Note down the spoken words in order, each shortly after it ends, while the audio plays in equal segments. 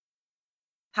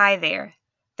Hi there.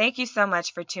 Thank you so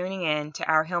much for tuning in to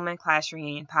our Hillman Class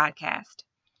Reunion podcast.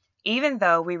 Even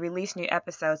though we release new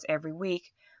episodes every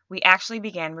week, we actually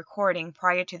began recording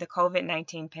prior to the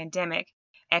COVID-19 pandemic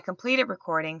and completed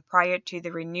recording prior to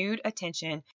the renewed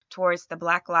attention towards the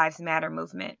Black Lives Matter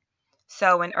movement.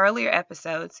 So, in earlier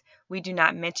episodes, we do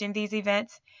not mention these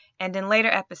events, and in later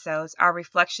episodes, our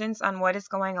reflections on what is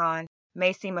going on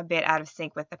may seem a bit out of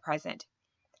sync with the present.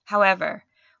 However,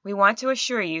 we want to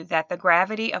assure you that the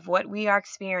gravity of what we are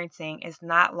experiencing is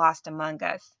not lost among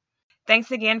us. Thanks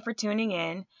again for tuning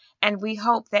in, and we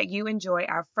hope that you enjoy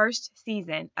our first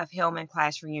season of Hillman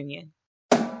Class Reunion.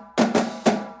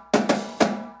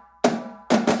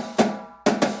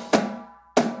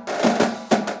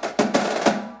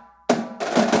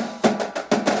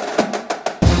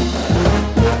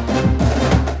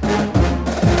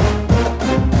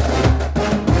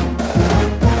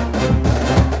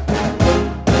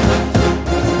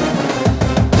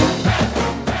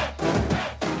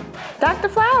 Dr.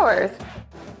 Flowers.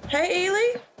 Hey,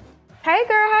 Ely. Hey,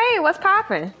 girl. Hey, what's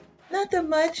poppin'? Nothing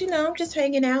much, I'm just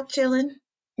hanging out, chilling.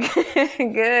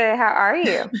 Good. How are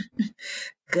you?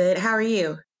 Good. How are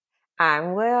you?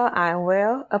 I'm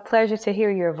well. A pleasure to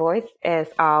hear your voice as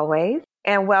always.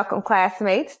 And welcome,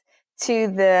 classmates, to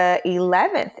the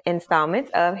 11th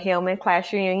installment of Hillman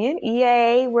Class Reunion.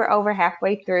 Yay, we're over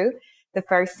halfway through the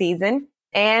first season.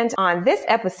 And on this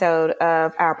episode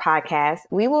of our podcast,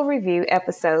 we will review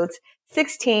episodes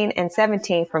 16 and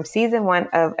 17 from season 1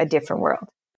 of A Different World.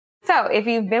 So if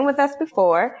you've been with us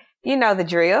before, you know the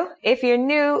drill. If you're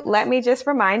new, let me just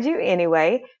remind you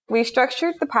anyway. We've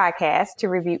structured the podcast to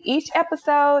review each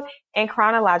episode in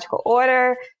chronological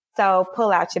order. So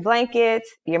pull out your blankets,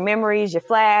 your memories, your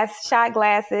flasks, shot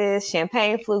glasses,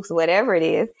 champagne flukes, whatever it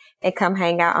is, and come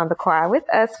hang out on the quad with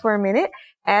us for a minute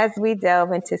as we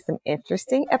delve into some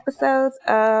interesting episodes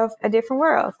of A Different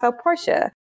World. So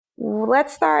Portia,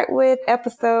 let's start with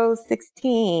episode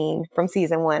 16 from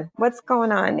season 1. What's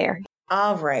going on there?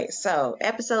 All right. So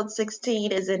episode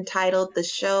 16 is entitled The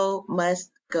Show Must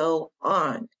Go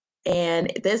On.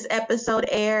 And this episode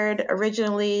aired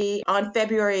originally on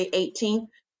February 18th,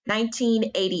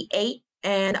 1988.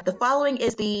 And the following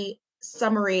is the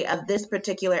summary of this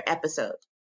particular episode.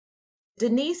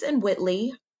 Denise and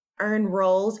Whitley earn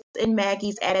roles in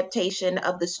Maggie's adaptation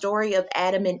of the story of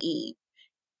Adam and Eve.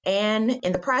 And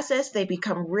in the process, they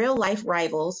become real-life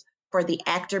rivals for the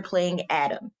actor playing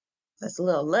Adam. That's a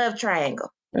little love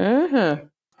triangle. Mm-hmm.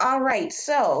 All right,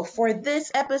 so for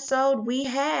this episode, we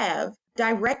have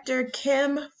director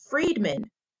Kim Friedman.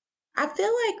 I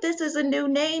feel like this is a new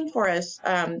name for us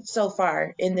so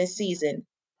far in this season.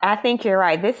 I think you're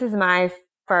right. This is my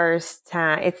first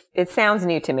time. It sounds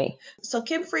new to me. So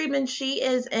Kim Friedman, she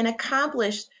is an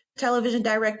accomplished television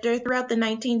director throughout the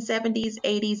 1970s,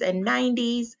 80s, and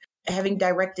 90s, having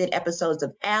directed episodes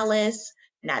of Alice,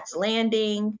 Knots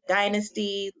Landing,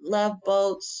 Dynasty, Love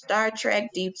Boat, Star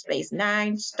Trek, Deep Space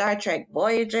Nine, Star Trek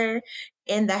Voyager,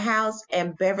 In the House,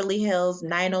 and Beverly Hills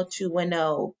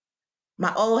 90210.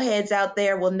 My old heads out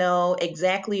there will know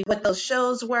exactly what those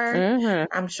shows were. Mm-hmm.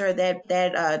 I'm sure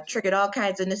that triggered all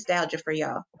kinds of nostalgia for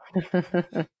y'all.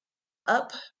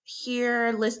 Up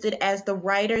here listed as the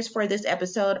writers for this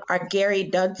episode are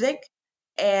Gary Dudzik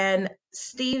and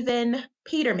Stephen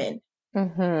Peterman.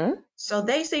 Mm-hmm. So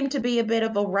they seem to be a bit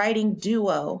of a writing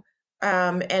duo.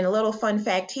 And a little fun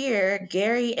fact here,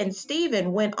 Gary and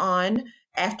Stephen went on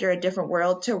after A Different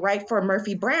World to write for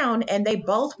Murphy Brown, and they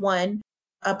both won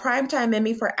a Primetime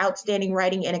Emmy for Outstanding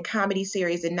Writing in a Comedy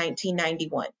Series in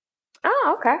 1991.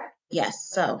 Oh, okay. Yes,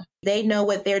 so they know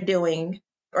what they're doing,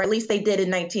 or at least they did in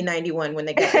 1991 when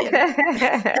they got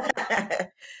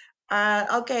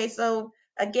in. Okay, so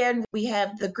again, we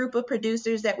have the group of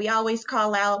producers that we always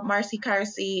call out: Marcy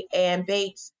Carsey, Ann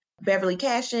Bates, Beverly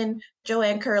Cashin,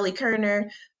 Joanne Curley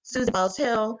Kerner, Susan Balls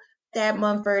Hill, Thad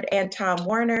Mumford, and Tom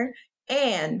Warner.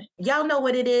 And y'all know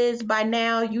what it is by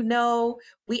now. You know,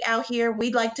 we out here,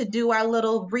 we like to do our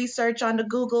little research on the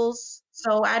Googles.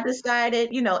 So I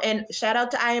decided, and shout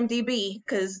out to IMDb,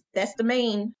 because that's the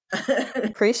main.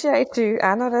 Appreciate you.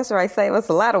 I know that's right. Save us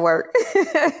a lot of work.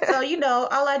 So,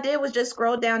 all I did was just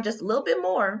scroll down just a little bit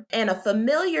more, and a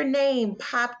familiar name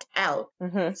popped out.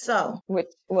 Mm-hmm. So,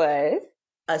 which was?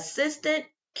 Assistant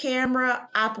Camera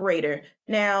Operator.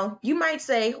 Now, you might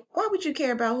say, why would you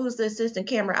care about who's the assistant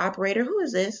camera operator? Who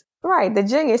is this? Right, the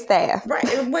junior staff. Right.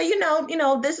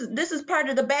 Well, this is part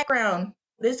of the background.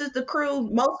 This is the crew.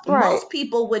 Most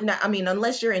people would not,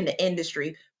 unless you're in the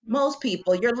industry, most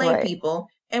people, you're lay people,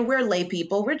 and we're lay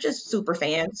people. We're just super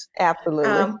fans.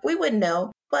 Absolutely. We wouldn't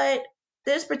know. But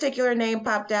this particular name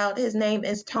popped out. His name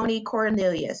is Tony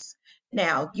Cornelius.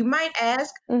 Now, you might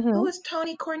ask, Mm-hmm. who is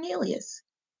Tony Cornelius?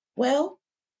 Well,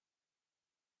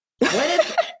 what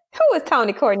if... Who is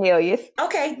Tony Cornelius?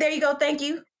 Okay, there you go. Thank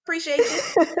you. Appreciate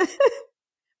you.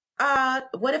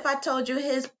 What if I told you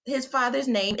his father's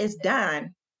name is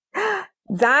Don?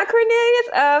 Don Cornelius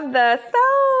of the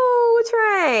Soul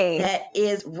Train. That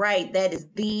is right. That is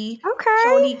the Okay.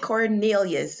 Tony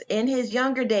Cornelius. In his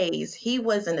younger days, he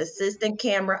was an assistant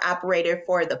camera operator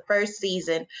for the first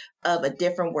season of A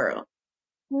Different World.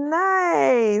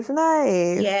 Nice.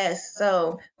 Yes.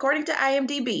 So, according to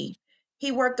IMDb,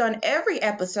 he worked on every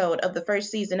episode of the first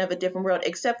season of A Different World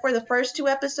except for the first 2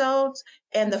 episodes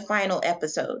and the final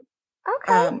episode.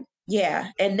 Okay. Yeah.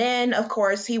 And then, of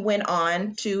course, he went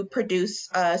on to produce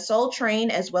Soul Train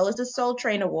as well as the Soul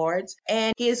Train Awards.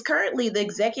 And he is currently the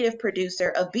executive producer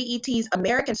of BET's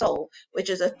American Soul, which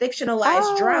is a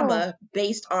fictionalized drama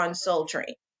based on Soul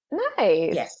Train.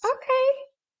 Nice. Yes. Okay.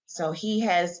 So he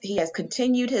has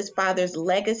continued his father's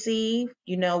legacy.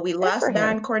 You know, we for lost him.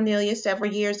 Don Cornelius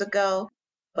several years ago,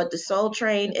 but the Soul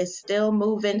Train is still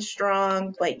moving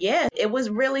strong. But yeah, it was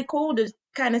really cool to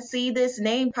kind of see this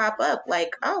name pop up.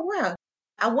 Like, oh wow,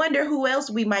 I wonder who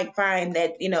else we might find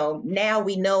that, you know, now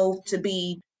we know to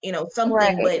be, you know, something,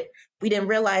 Right. but we didn't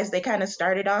realize they kind of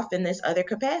started off in this other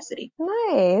capacity.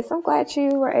 Nice. I'm glad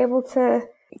you were able to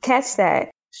catch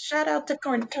that. Shout out to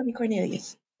Tony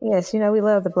Cornelius. Yes, you know, we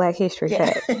love the Black History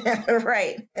fact.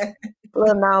 Right.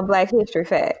 Little non-Black History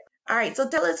fact. All right, so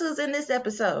tell us who's in this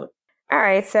episode. All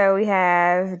right, so we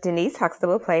have Denise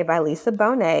Huxtable, played by Lisa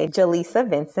Bonet, Jaleesa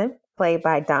Vincent, played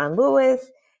by Don Lewis,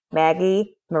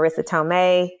 Maggie, Marissa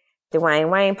Tomei,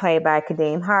 Dwayne Wayne, played by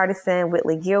Kadeem Hardison,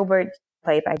 Whitley Gilbert,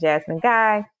 played by Jasmine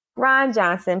Guy, Ron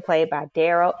Johnson, played by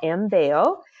Daryl M.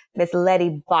 Bell, Miss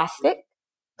Letty Bostick,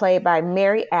 played by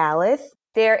Mary Alice.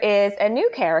 There is a new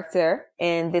character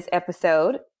in this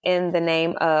episode in the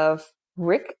name of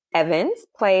Rick Evans,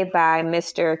 played by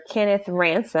Mr. Kenneth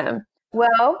Ransom.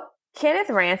 Well, Kenneth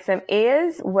Ransom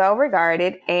is well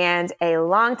regarded and a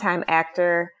longtime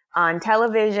actor on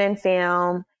television,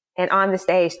 film, and on the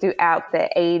stage throughout the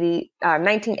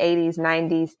 1980s,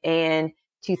 90s, and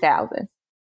 2000s.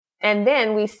 And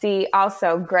then we see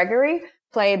also Gregory,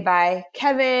 played by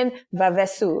Kevin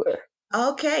Vavasseur.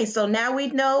 Okay, so now we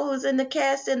know who's in the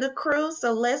cast and the crew,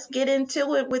 so let's get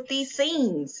into it with these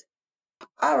scenes.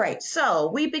 All right,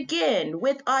 so we begin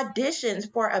with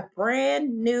auditions for a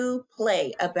brand new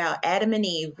play about Adam and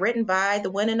Eve, written by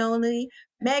the one and only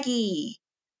Maggie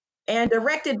and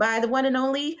directed by the one and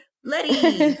only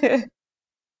Letty.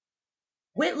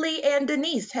 Whitley and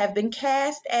Denise have been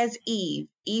cast as Eve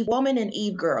woman and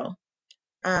Eve girl.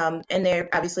 And they're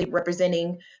obviously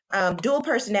representing dual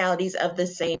personalities of the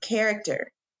same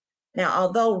character. Now,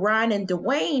 although Ron and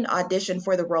Dwayne auditioned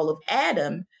for the role of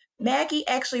Adam, Maggie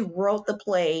actually wrote the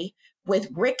play with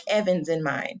Rick Evans in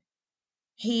mind.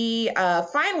 He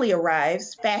finally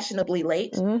arrives fashionably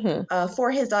late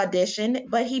for his audition,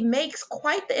 but he makes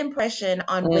quite the impression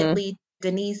on Whitley,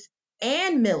 Denise,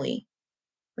 and Millie.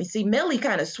 We see Millie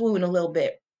kind of swoon a little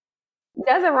bit.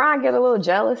 Doesn't Ron get a little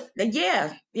jealous?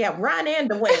 Yeah, Ron and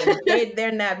Dwayne,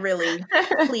 they're not really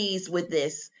pleased with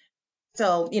this.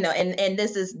 So, you know, and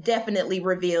this is definitely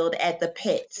revealed at the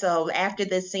pit. So after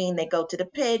this scene, they go to the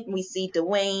pit and we see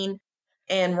Dwayne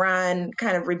and Ron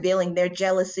kind of revealing their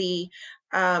jealousy.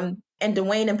 And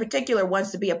Dwayne in particular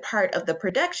wants to be a part of the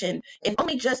production, if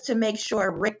only just to make sure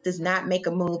Rick does not make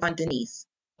a move on Denise.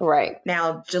 Right.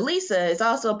 Now, Jaleesa is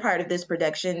also a part of this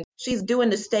production. She's doing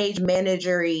the stage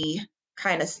managery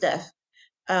kind of stuff.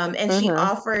 And she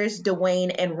offers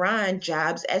Dwayne and Ron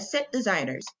jobs as set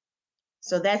designers.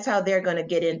 So that's how they're going to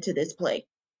get into this play.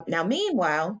 Now,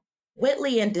 meanwhile,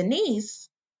 Whitley and Denise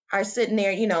are sitting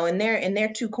there, you know, in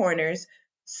their 2 corners,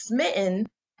 smitten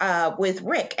with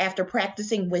Rick after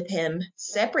practicing with him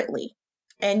separately.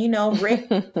 And, you know, Rick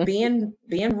being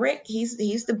Rick, he's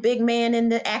the big man in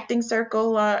the acting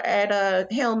circle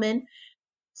at Hillman.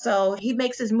 So he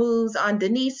makes his moves on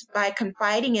Denise by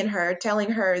confiding in her, telling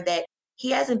her that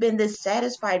he hasn't been this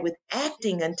satisfied with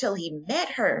acting until he met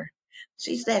her.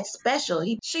 She's that special.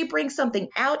 She brings something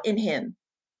out in him.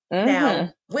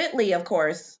 Now, Whitley, of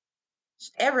course,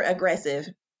 ever aggressive.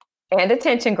 And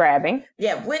attention grabbing.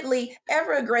 Yeah, Whitley,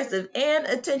 ever aggressive and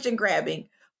attention grabbing,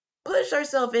 pushed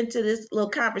herself into this little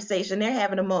conversation. They're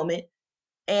having a moment.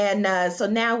 And so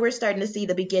now we're starting to see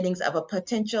the beginnings of a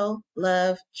potential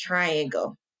love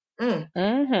triangle.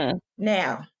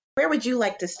 Now, where would you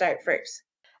like to start first?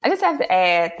 I just have to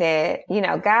add that, you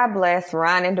know, God bless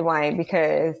Ron and Dwayne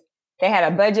because they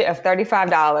had a budget of $35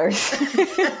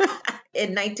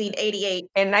 in 1988.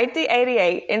 In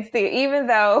 1988, and still, even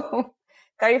though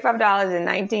 $35 in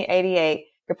 1988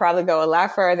 could probably go a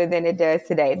lot further than it does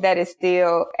today. That is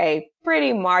still a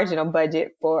pretty marginal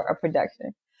budget for a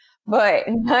production. But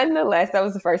nonetheless, that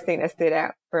was the first thing that stood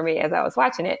out for me as I was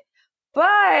watching it.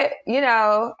 But,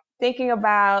 thinking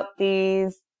about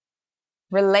these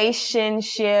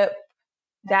relationship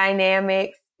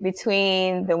dynamics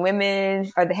between the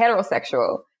women, or the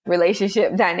heterosexual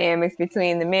relationship dynamics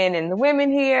between the men and the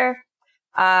women here.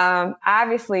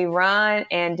 Obviously, Ron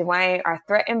and Dwayne are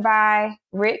threatened by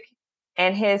Rick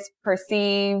and his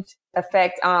perceived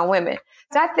effect on women.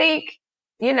 So I think,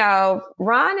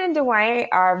 Ron and Dwayne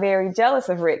are very jealous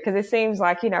of Rick, because it seems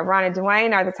like, Ron and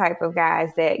Dwayne are the type of guys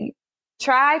that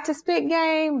try to spit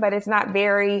game, but it's not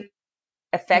very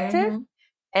effective. Mm-hmm.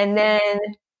 And then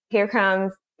here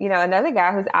comes, another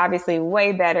guy who's obviously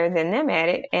way better than them at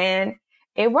it, and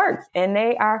it works, and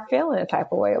they are feeling a type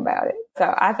of way about it.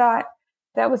 So I thought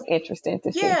that was interesting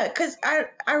to see. Yeah, because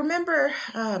I remember,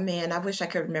 oh man, I wish I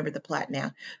could remember the plot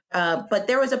now. But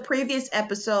there was a previous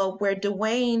episode where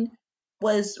Dwayne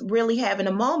was really having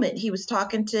a moment. He was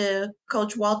talking to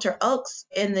Coach Walter Oakes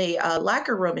in the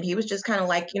locker room, and he was just kind of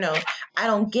like, I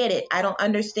don't get it. I don't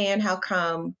understand how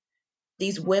come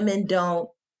these women don't.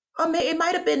 It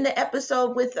might have been the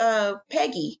episode with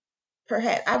Peggy,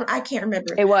 perhaps. I can't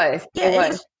remember. It was. Yeah, it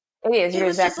was. It is. It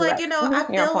was exactly just like, right. I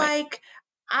feel like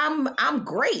I'm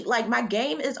great. Like my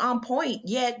game is on point,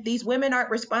 yet these women aren't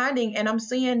responding, and I'm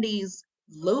seeing these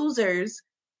losers.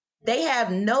 They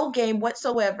have no game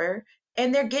whatsoever,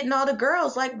 and they're getting all the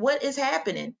girls. Like, what is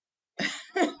happening?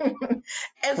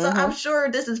 And so I'm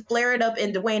sure this is flaring up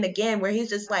in Dwayne again, where he's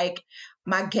just like,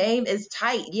 my game is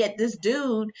tight, yet this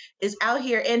dude is out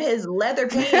here in his leather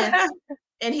pants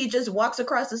and he just walks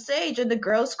across the stage and the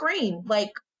girls scream. Like,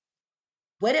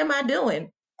 what am I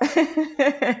doing?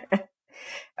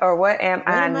 Or what am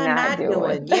I not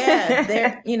doing?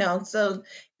 Yeah, so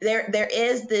there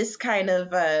is this kind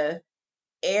of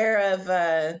air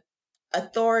of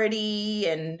authority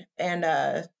and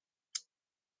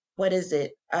what is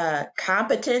it?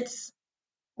 Competence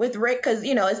with Rick, because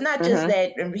it's not just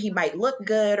that he might look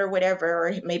good or whatever,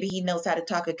 or maybe he knows how to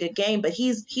talk a good game, but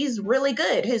he's really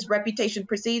good. His reputation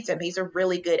precedes him. He's a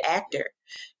really good actor.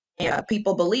 Yeah,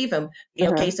 people believe him.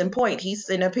 Case in point, he's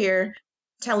sitting up here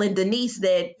telling Denise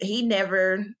that he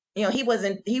never,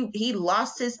 he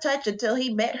lost his touch until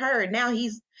he met her. Now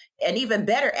he's an even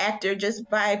better actor just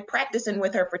by practicing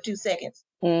with her for 2 seconds.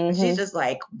 She's just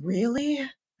like, really?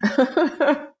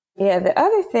 Yeah, the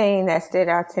other thing that stood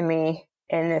out to me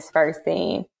in this first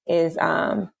scene is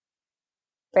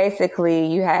basically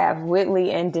you have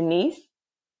Whitley and Denise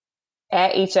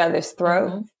at each other's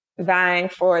throats, vying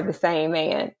for the same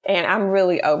man. And I'm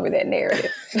really over that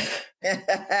narrative.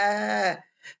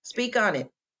 Speak on it.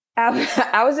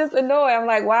 I was just annoyed. I'm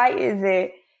like, why is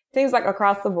it? Seems like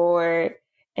across the board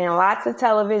in lots of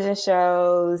television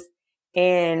shows,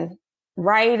 in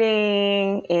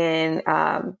writing, in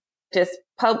just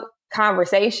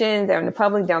conversations in the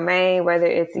public domain, whether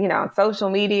it's, on social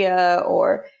media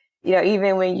or,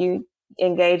 even when you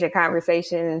engage in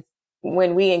conversations,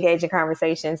 when we engage in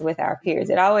conversations with our peers,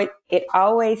 it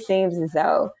always seems as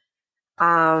though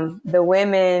the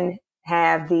women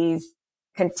have these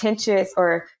contentious,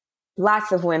 or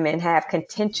lots of women have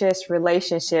contentious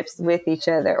relationships with each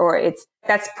other, or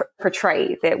that's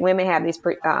portrayed that women have these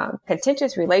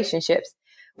contentious relationships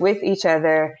with each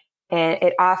other. And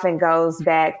it often goes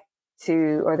back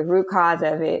to, or the root cause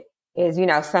of it is,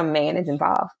 some man is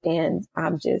involved. And I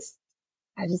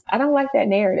don't like that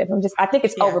narrative. I think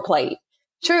it's overplayed.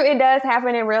 True, it does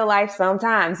happen in real life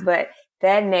sometimes, but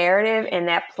that narrative and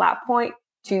that plot point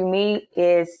to me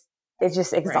is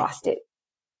just exhausted. Right.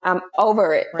 I'm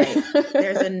over it. Right.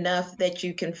 There's enough that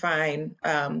you can find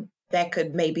that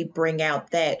could maybe bring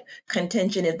out that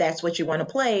contention, if that's what you want to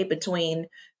play, between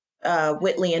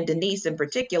Whitley and Denise in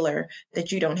particular,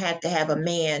 that you don't have to have a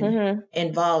man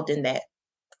involved in that.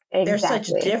 Exactly. They're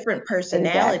such different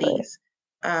personalities.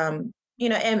 Exactly.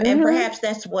 And perhaps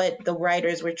that's what the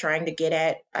writers were trying to get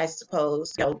at, I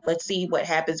suppose. Let's see what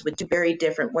happens with two very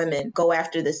different women go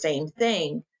after the same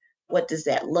thing. What does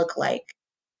that look like?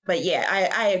 But yeah,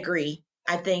 I agree.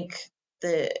 I think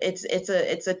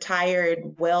it's a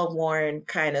tired, well-worn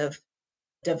kind of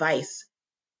device.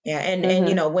 Yeah,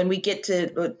 and when we get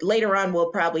to later on,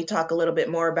 we'll probably talk a little bit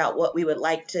more about what we would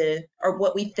like to, or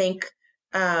what we think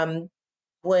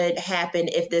would happen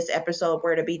if this episode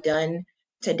were to be done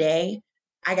today.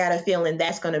 I got a feeling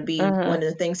that's going to be one of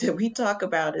the things that we talk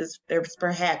about, is there's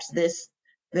perhaps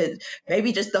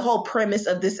maybe just the whole premise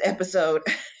of this episode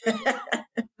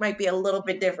might be a little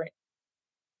bit different.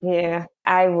 Yeah,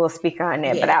 I will speak on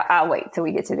that, but I'll wait till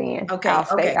we get to the end. Okay,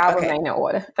 I'll remain in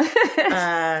order.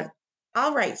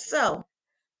 All right, so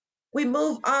we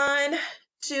move on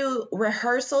to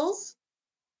rehearsals,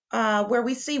 where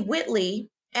we see Whitley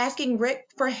asking Rick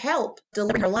for help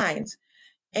delivering her lines.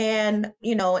 And,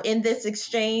 in this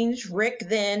exchange, Rick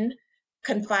then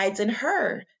confides in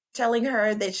her, telling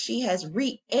her that she has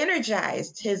re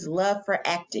energized his love for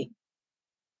acting.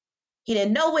 He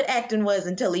didn't know what acting was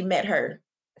until he met her.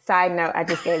 Side note, I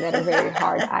just gave that a very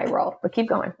hard eye roll, but keep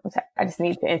going. I'm sorry. I just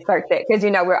need to insert that because,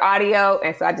 we're audio.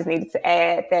 And so I just needed to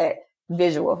add that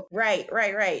visual. Right.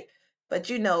 But,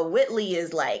 Whitley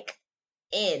is like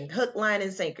in hook, line,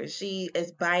 and sinker. She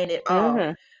is buying it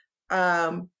all.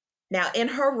 Now, in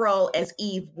her role as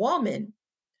Eve Woman,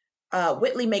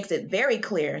 Whitley makes it very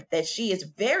clear that she is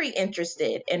very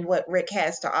interested in what Rick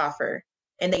has to offer.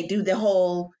 And they do the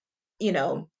whole,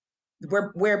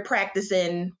 we're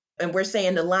practicing and we're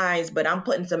saying the lines, but I'm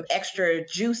putting some extra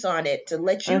juice on it to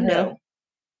let you know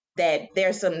that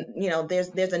there's some,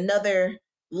 there's another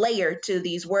layer to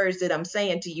these words that I'm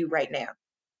saying to you right now.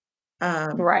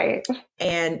 Right.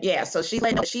 And yeah, so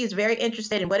she's very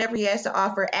interested in whatever he has to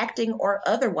offer, acting or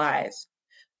otherwise.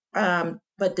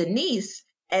 But Denise,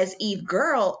 as Eve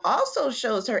Girl, also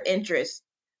shows her interest.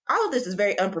 All of this is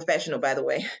very unprofessional, by the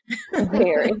way.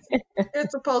 Very. They're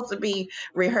supposed to be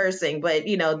rehearsing, but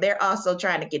they're also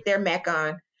trying to get their Mac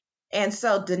on. And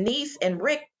so Denise and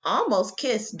Rick almost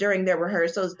kissed during their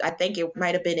rehearsals. I think it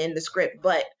might have been in the script,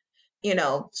 but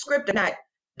script or not,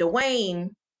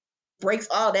 Dwayne breaks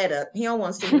all that up. He don't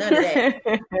want to see none of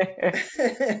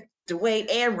that.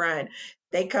 Dwayne and Ron,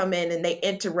 they come in and they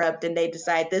interrupt and they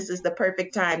decide this is the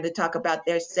perfect time to talk about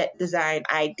their set design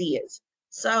ideas.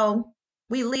 So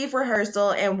we leave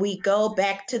rehearsal and we go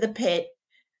back to the pit.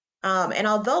 And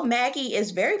although Maggie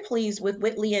is very pleased with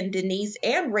Whitley and Denise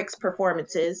and Rick's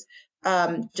performances,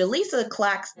 Jaleesa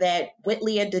clocks that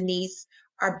Whitley and Denise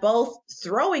are both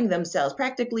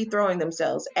practically throwing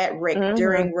themselves at Rick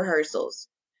during rehearsals.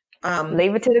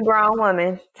 Leave it to the grown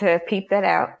woman to peep that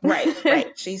out.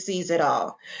 Right. She sees it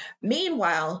all.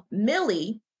 Meanwhile,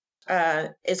 Millie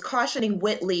is cautioning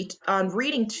Whitley on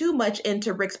reading too much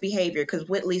into Rick's behavior because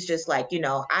Whitley's just like,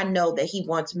 I know that he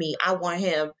wants me. I want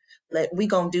him. We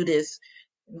gonna do this.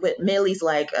 But Millie's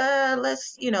like,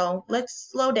 let's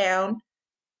slow down.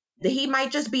 He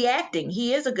might just be acting.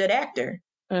 He is a good actor.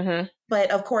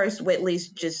 But of course, Whitley's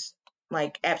just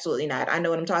like, absolutely not. I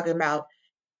know what I'm talking about.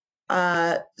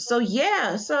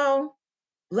 So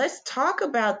let's talk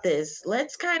about this.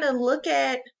 Let's kind of look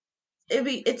at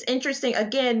it. It's interesting.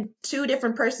 Again, two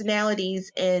different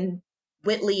personalities in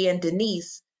Whitley and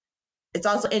Denise. It's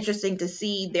also interesting to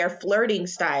see their flirting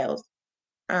styles.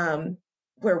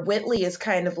 Where Whitley is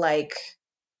kind of like,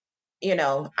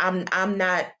 I'm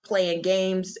not playing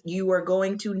games. You are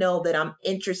going to know that I'm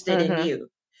interested in you.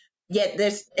 Yet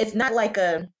it's not like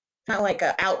a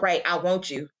outright I want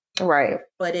you. Right.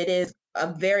 But it is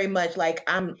very much like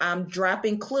I'm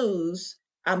dropping clues.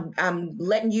 I'm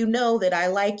letting you know that I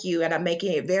like you, and I'm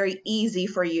making it very easy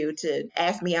for you to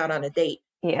ask me out on a date.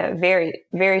 Yeah, very,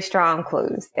 very strong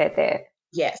clues at that.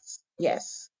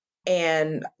 Yes.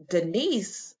 And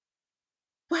Denise,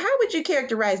 well, how would you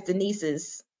characterize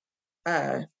Denise's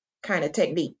kind of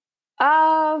technique?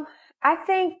 I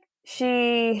think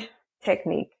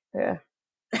technique. Yeah.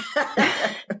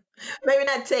 Maybe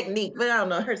not technique, but I don't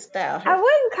know, her style. I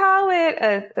wouldn't call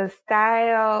it a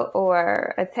style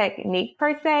or a technique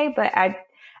per se, but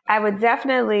I would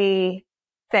definitely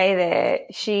say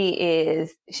that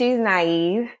she's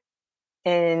naive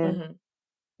and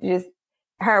just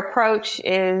her approach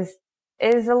is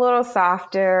a little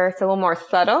softer. It's a little more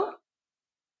subtle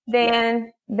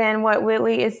than what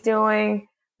Whitley is doing.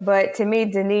 But to me,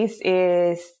 Denise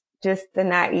is just the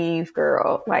naive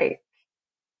girl. Like,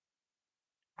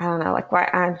 I don't know, like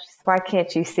why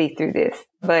can't you see through this?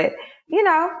 But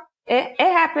it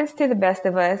happens to the best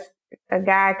of us. A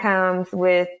guy comes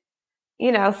with,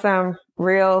 some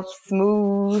real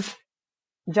smooth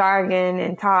jargon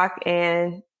and talk,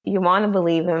 and you want to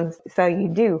believe him, so you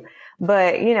do.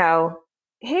 But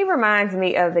he reminds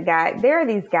me of the guy. There are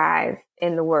these guys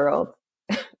in the world,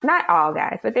 not all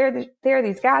guys, but there are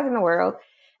these guys in the world.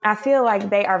 I feel like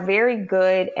they are very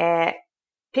good at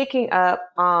picking up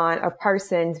on a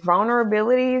person's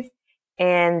vulnerabilities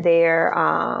and their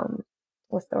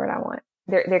what's the word I want?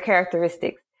 Their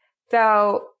characteristics.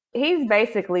 So he's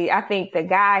basically, I think the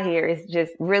guy here is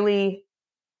just really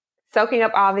soaking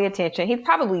up all the attention. He's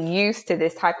probably used to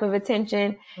this type of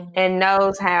attention and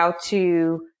knows how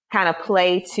to kind of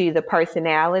play to the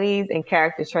personalities and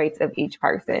character traits of each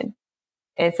person.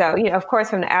 And so, of course,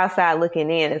 from the outside looking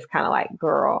in, it's kind of like,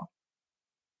 girl,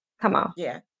 come on.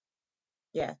 Yeah.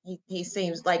 Yeah, he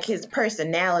seems like his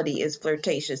personality is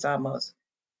flirtatious almost.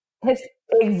 His,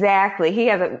 exactly. He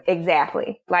has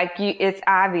exactly like you. It's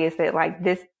obvious that like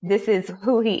this is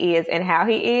who he is and how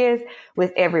he is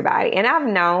with everybody. And I've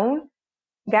known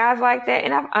guys like that,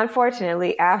 and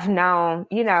I've known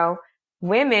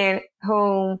women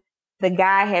whom the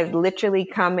guy has literally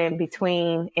come in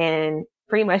between and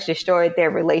pretty much destroyed their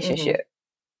Mm-hmm. relationship.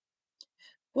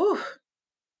 Whew.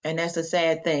 And that's a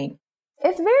sad thing.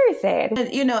 It's very sad.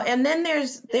 And then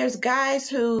there's guys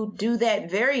who do that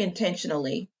very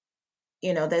intentionally.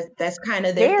 That's kind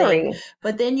of their thing. Very.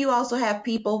 But then you also have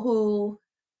people who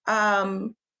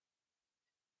um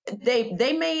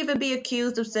they may even be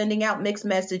accused of sending out mixed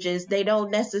messages. They don't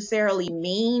necessarily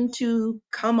mean to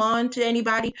come on to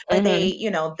anybody, but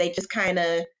Mm-hmm. they just kind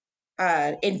of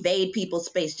invade people's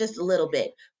space just a little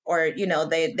bit, or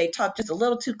they talk just a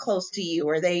little too close to you,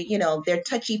 or they're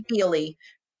touchy feely.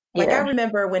 Like I Yeah.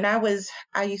 remember when I was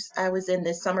in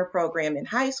this summer program in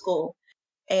high school,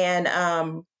 and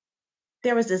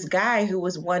there was this guy who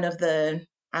was one of the,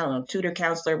 I don't know, tutor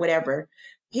counselor, whatever.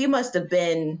 He must have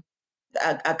been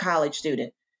a college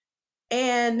student,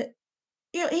 and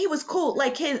he was cool.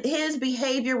 Like his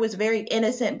behavior was very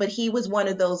innocent, but he was one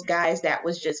of those guys that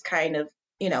was just kind of,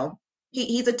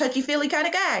 he's a touchy feely kind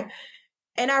of guy.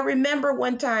 And I remember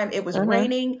one time it was Mm-hmm.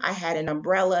 raining. I had an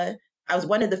umbrella. I was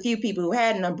one of the few people who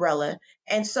had an umbrella.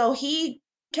 And so he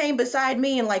came beside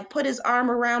me and like put his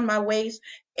arm around my waist.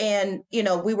 And,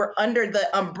 we were under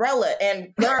the umbrella.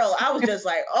 And girl, I was just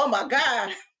like, oh my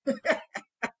God.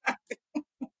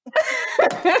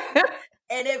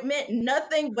 And it meant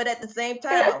nothing. But at the same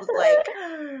time, I was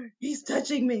like, he's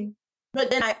touching me. But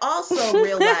then I also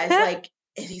realized, like,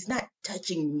 he's not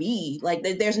touching me. Like,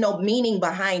 there's no meaning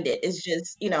behind it. It's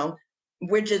just, it's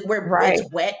Right.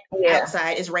 wet Yeah.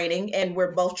 outside, it's raining, and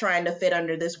we're both trying to fit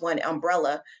under this one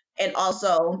umbrella. And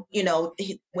also,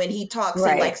 when he talks, he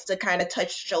Right. likes to kind of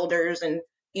touch shoulders and,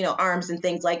 arms and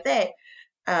things like that.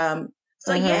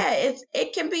 So Mm-hmm. yeah,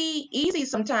 it can be easy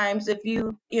sometimes if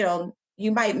you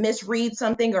might misread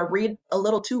something or read a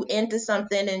little too into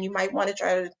something, and you might want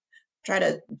to try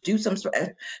to do some sort of,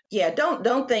 yeah,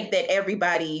 don't think that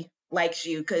everybody likes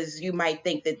you, because you might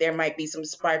think that there might be some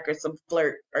spark or some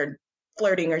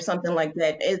flirting or something like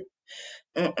that.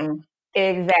 Mm-mm. And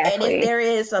if Exactly. there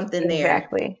is something there,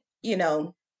 Exactly. you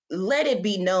know let it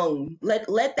be known. Let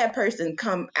that person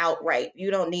come outright.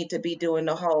 You don't need to be doing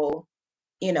the whole,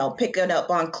 picking up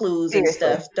on clues and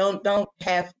Seriously. stuff.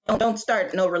 Don't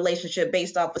start no relationship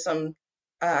based off of some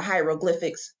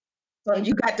hieroglyphics. So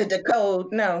you got to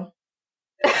decode. No.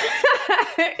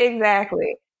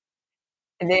 Exactly.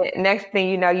 And then next thing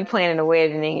you know, you planning a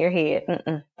wedding in your head.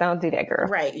 Mm-mm, don't do that, girl.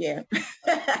 Right, yeah.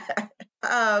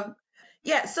 um,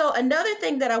 yeah, so another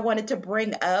thing that I wanted to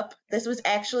bring up, this was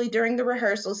actually during the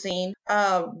rehearsal scene.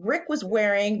 Rick was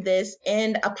wearing this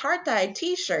in apartheid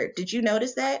t-shirt. Did you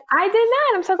notice that? I did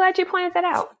not. I'm so glad you pointed that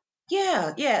out.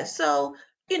 Yeah, yeah. So,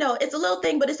 it's a little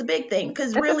thing, but it's a big thing,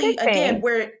 because That's a really, big again,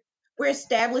 thing. we're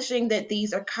establishing that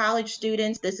these are college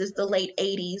students. This is the late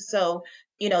 80s. So,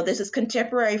 this is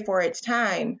contemporary for its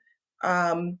time.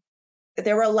 Um,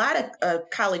 there were a lot of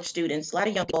college students, a lot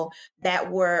of young people that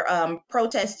were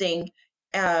protesting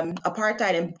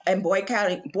apartheid and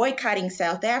boycotting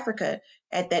South Africa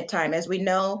at that time. As we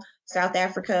know, South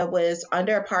Africa was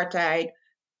under apartheid.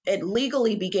 It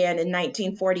legally began in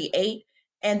 1948,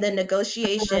 and the Mhm.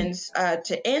 negotiations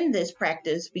to end this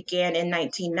practice began in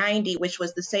 1990, which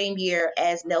was the same year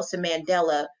as Nelson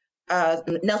Mandela's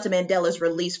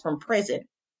release from prison,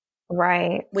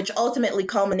 Right. which ultimately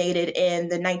culminated in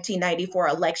the 1994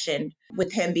 election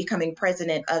with him becoming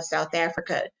president of South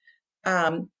Africa.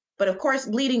 Um, but of course,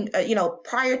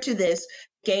 prior to this,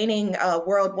 gaining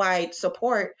worldwide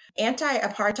support, anti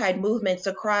apartheid movements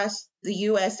across the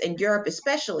US and Europe,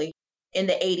 especially in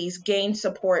the 80s, gained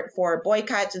support for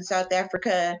boycotts in South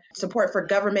Africa, support for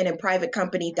government and private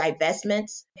company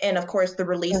divestments, and of course, the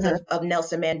release Hmm. of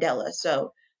Nelson Mandela.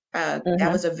 So that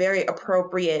Hmm. was a very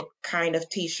appropriate kind of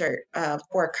t shirt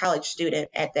for a college student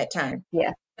at that time.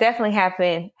 Yeah.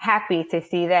 Definitely happy to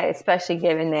see that, especially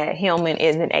given that Hillman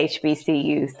is an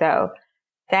HBCU. So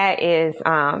that is,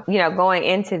 going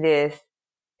into this,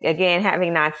 again,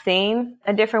 having not seen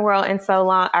A Different World in so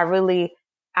long,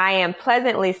 I am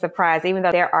pleasantly surprised, even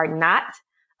though there are not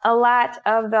a lot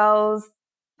of those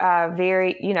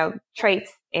very,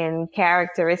 traits and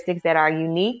characteristics that are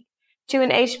unique to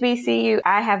an HBCU.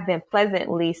 I have been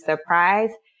pleasantly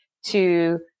surprised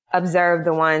to observe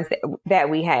the ones that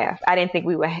we have. I didn't think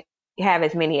we would have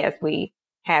as many as we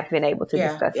have been able to Yeah,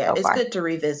 discuss yeah, so it's far. good to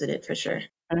revisit it for sure.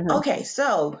 Hmm. Okay,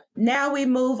 so now we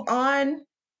move on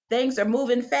things are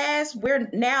moving fast. We're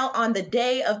now on the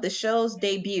day of the show's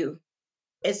debut.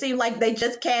 It seemed like they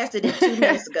just casted it 2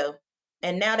 minutes ago,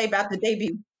 and now they about to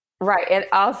debut. Right. And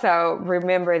also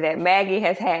remember that Maggie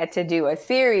has had to do a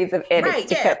series of edits Right,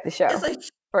 to yeah. cut the show,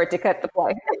 It's or to cut the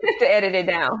play, to edit it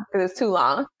down because it's too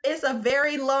long. it's a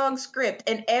very long script,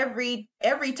 and every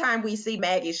time we see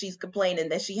Maggie, she's complaining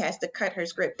that she has to cut her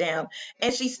script down,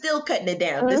 and she's still cutting it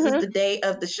down. This is Mm-hmm. the day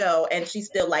of the show, and she's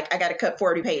still like, I got to cut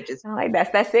 40 pages. I'm like,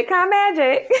 that's that sitcom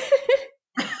magic.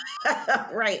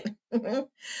 Right.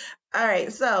 All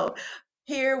right. So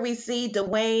here we see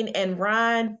Dwayne and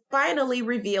Ron finally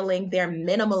revealing their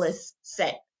minimalist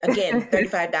set. Again,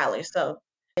 $35. So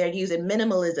they're using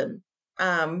minimalism.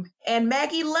 And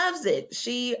Maggie loves it.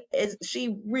 She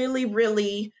really,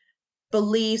 really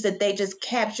believes that they just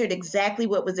captured exactly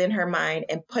what was in her mind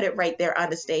and put it right there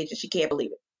on the stage, and she can't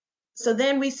believe it. So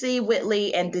then we see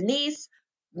Whitley and Denise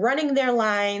running their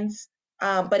lines,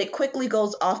 but it quickly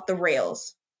goes off the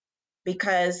rails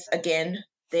because, again,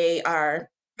 they are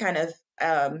kind of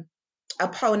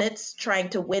opponents trying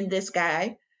to win this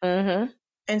guy. Mm-hmm.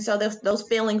 And so those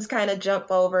feelings kind of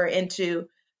jump over into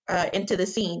the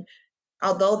scene.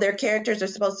 Although their characters are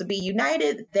supposed to be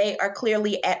united, they are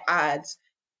clearly at odds.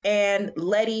 And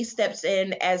Letty steps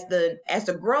in as the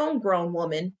grown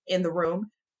woman in the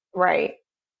room, Right.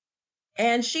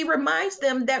 and she reminds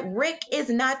them that Rick is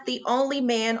not the only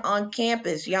man on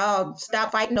campus. Y'all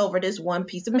stop fighting over this one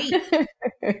piece of meat.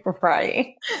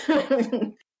 Right.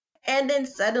 And then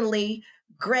suddenly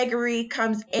Gregory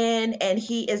comes in and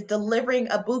he is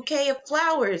delivering a bouquet of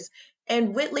flowers.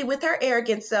 And Whitley, with her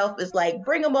arrogant self, is like,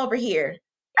 bring them over here.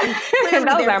 He's clearly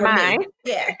Those there are for mine. me.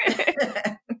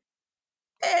 Yeah.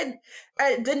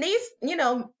 And Denise,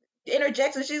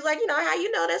 interjects and she's like, how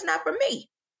you know that's not for me?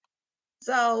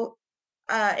 So,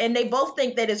 and they both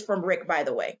think that it's from Rick, by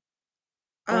the way.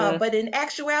 But in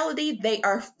actuality, they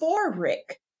are for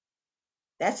Rick.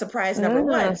 That's surprise number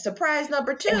one. Surprise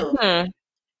number two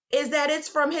is that it's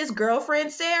from his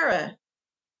girlfriend, Sarah.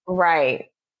 Right.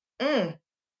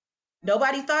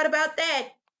 Nobody thought about that.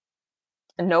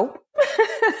 Nope.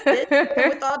 This man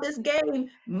with all this game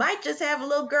might just have a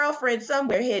little girlfriend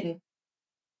somewhere hidden.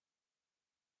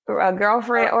 A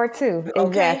girlfriend or two. Okay.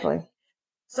 Exactly.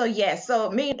 So yes,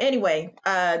 anyway,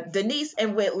 Denise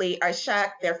and Whitley are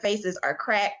shocked. Their faces are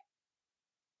cracked.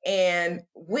 And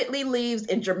Whitley leaves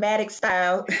in dramatic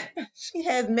style. She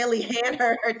has Millie hand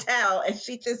her towel, and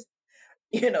she just,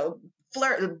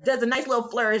 does a nice little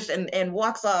flourish and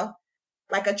walks off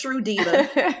like a true diva.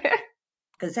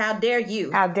 Because how dare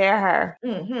you? How dare her?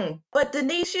 Mm-hmm. But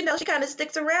Denise, she kind of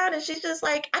sticks around, and she's just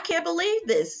like, I can't believe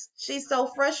this. She's so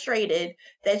frustrated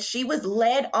that she was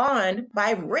led on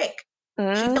by Rick. She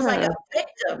feels like a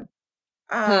victim.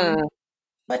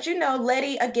 But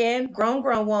Letty, again, grown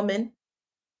woman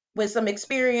with some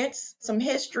experience, some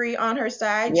history on her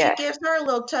side, she gives her a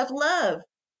little tough love.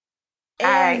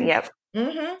 And yep.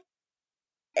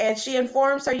 And she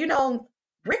informs her,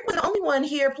 Rick was the only one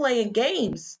here playing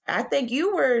games. I think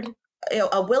you were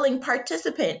a willing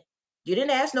participant. You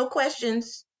didn't ask no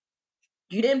questions.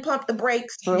 You didn't pump the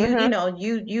brakes.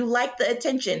 You like the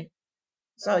attention.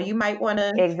 So you might want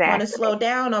to slow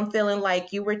down on feeling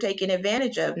like you were taken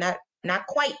advantage of. Not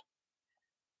quite.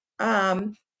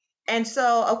 And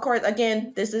so, of course,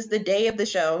 again, this is the day of the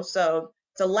show, so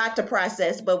it's a lot to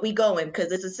process, but we going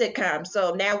because it's a sitcom.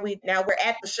 So now we're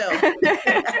at the show.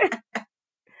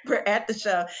 We're at the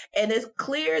show, and it's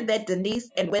clear that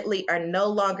Denise and Whitley are no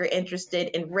longer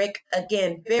interested in Rick.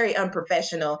 Again, very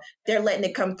unprofessional. They're letting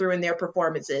it come through in their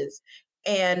performances,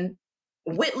 and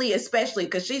Whitley especially,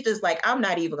 because she's just like, I'm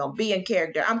not even gonna be in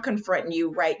character. I'm confronting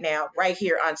you right now, right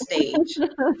here on stage.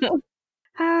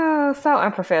 Oh, so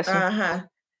unprofessional.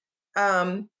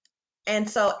 And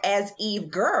so as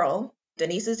Eve girl,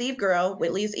 Denise is Eve girl,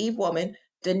 Whitley is Eve woman,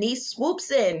 Denise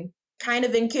swoops in, kind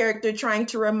of in character, trying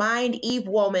to remind Eve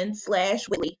woman /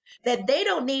 Whitley that they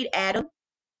don't need Adam.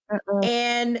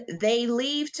 And they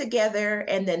leave together,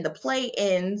 and then the play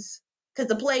ends. Because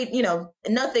the play,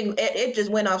 nothing, it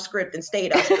just went off script and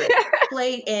stayed off script.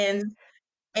 Play ends,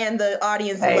 and the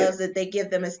audience loves it. They give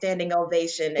them a standing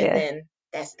ovation, and then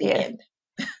that's the end.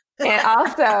 And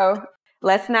also,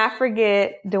 let's not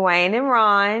forget Dwayne and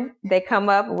Ron. They come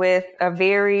up with a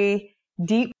very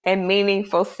deep and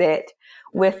meaningful set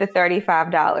with the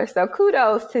 $35. So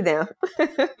kudos to them.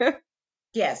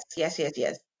 Yes.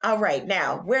 All right.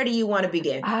 Now, where do you want to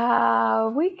begin?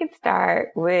 We can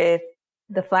start with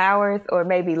the flowers or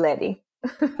maybe Letty.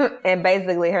 And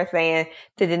basically her saying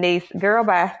to Denise, girl,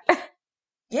 bye.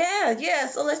 Yeah.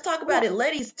 So let's talk about it.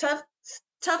 Letty's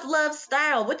tough love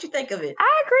style. What you think of it?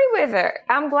 I agree with her.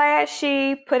 I'm glad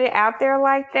she put it out there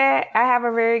like that. I have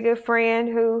a very good friend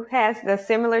who has the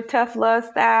similar tough love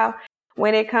style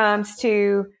when it comes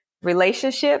to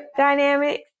relationship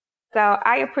dynamics. So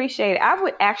I appreciate it. I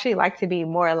would actually like to be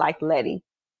more like Letty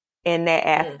in that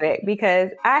aspect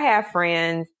because I have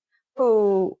friends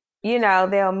who,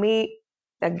 they'll meet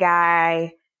a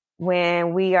guy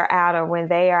when we are out or when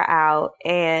they are out,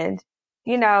 and,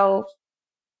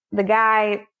 the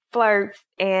guy flirts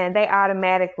and they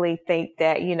automatically think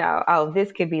that, oh,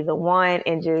 this could be the one,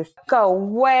 and just go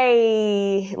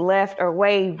way left or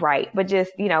way right, but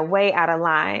just, way out of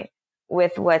line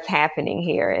with what's happening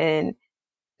here. And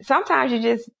sometimes you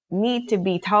just need to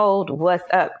be told what's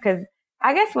up, because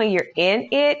I guess when you're in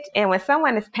it and when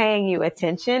someone is paying you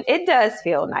attention, it does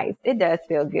feel nice. It does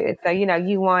feel good. So,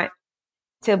 you want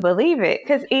to believe it.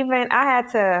 Because even I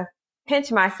had to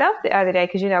pinch myself the other day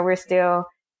because, we're still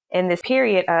in this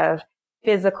period of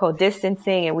physical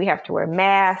distancing and we have to wear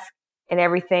masks and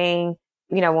everything,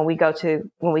 when we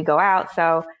go out.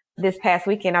 So this past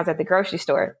weekend, I was at the grocery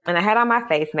store and I had on my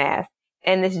face mask,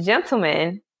 and this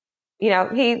gentleman,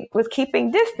 he was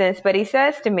keeping distance, but he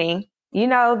says to me, you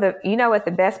know what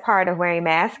the best part of wearing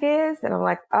mask is? And I'm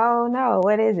like, oh no,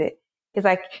 what is it? He's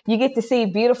like, you get to see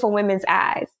beautiful women's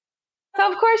eyes. So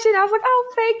of course, I was like,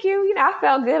 oh, thank you. I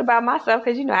felt good about myself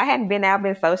because, I hadn't been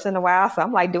social in a while. So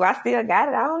I'm like, do I still got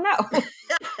it? I don't know. So,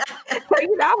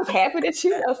 I was happy that,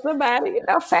 somebody,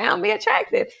 found me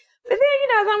attractive. But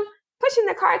then, as I'm pushing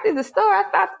the cart through the store, I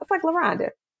thought, it's like, LaRonda,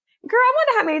 girl, I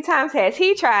wonder how many times has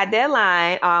he tried that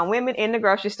line on women in the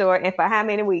grocery store and for how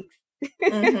many weeks?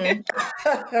 Right.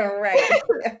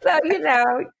 So,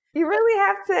 you really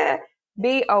have to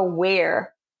be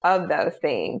aware of those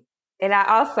things. And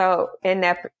I also, in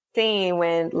that scene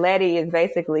when Letty is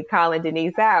basically calling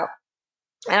Denise out,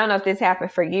 I don't know if this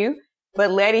happened for you, but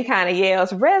Letty kind of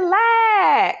yells,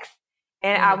 relax.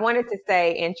 And I wanted to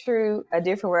say, in true A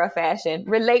Different World fashion,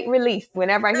 relate, release.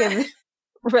 Whenever I hear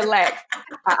relax,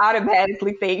 I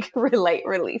automatically think relate,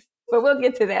 release. But we'll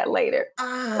get to that later.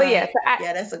 But yeah, so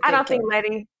that's a good I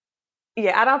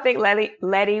don't think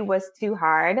Letty was too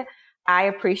hard. I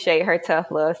appreciate her tough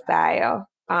love style.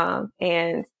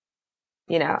 And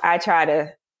I try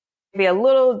to be a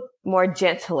little more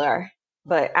gentler,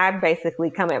 but I basically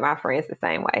come at my friends the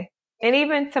same way, and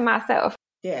even to myself.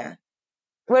 Yeah.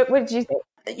 What did you think?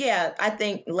 Yeah, I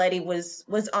think Letty was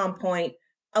on point.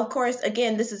 Of course,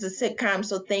 again, this is a sitcom,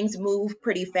 so things move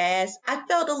pretty fast. I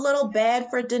felt a little bad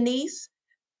for Denise.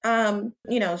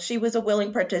 She was a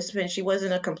willing participant. She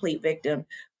wasn't a complete victim.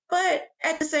 But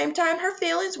at the same time, her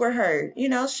feelings were hurt.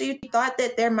 She thought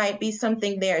that there might be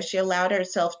something there. She allowed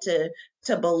herself to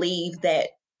believe that,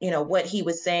 what he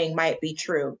was saying might be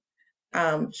true.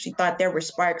 She thought there were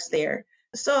sparks there.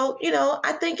 So,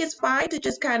 I think it's fine to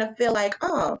just kind of feel like,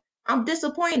 oh, I'm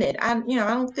disappointed. I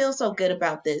don't feel so good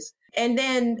about this. And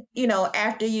then,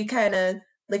 after you kind of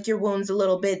lick your wounds a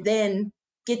little bit, then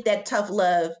get that tough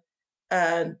love.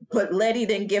 But Letty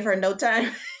didn't give her no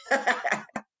time.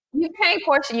 You can't,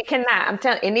 Portia. You cannot. I'm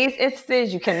telling you, in these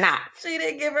instances, you cannot. She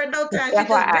didn't give her no time. She just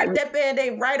ripped that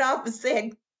Band-Aid right off and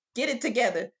said, get it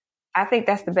together. I think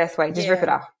that's the best way. Just rip it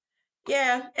off.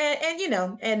 Yeah.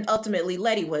 And ultimately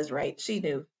Letty was right. She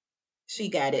knew. She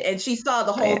got it. And she saw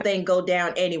the whole thing go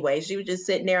down anyway. She was just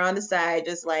sitting there on the side,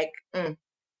 just like,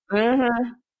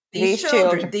 these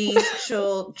children.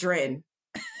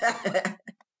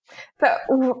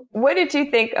 So what did you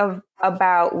think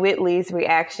about Whitley's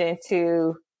reaction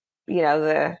to,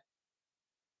 the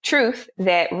truth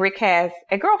that Rick has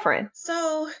a girlfriend?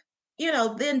 So,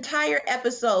 the entire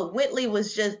episode, Whitley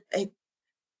was just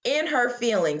in her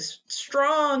feelings,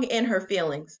 strong in her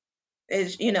feelings.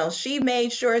 She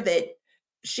made sure that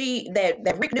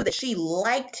that Rick knew that she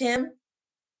liked him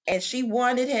and she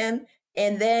wanted him.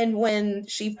 And then when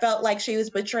she felt like she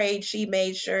was betrayed, she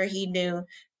made sure he knew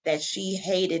that she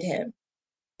hated him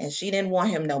and she didn't want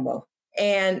him no more.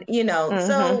 And,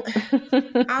 so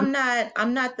I'm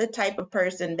not the type of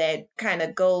person that kind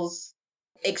of goes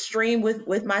extreme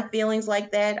with my feelings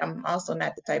like that. I'm also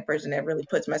not the type of person that really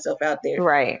puts myself out there.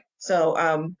 Right. So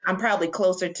I'm probably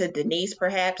closer to Denise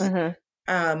perhaps.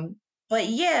 But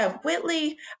yeah,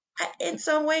 Whitley, in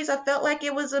some ways I felt like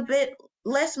it was a bit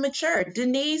less mature.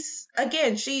 Denise,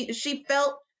 again, she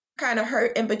felt kind of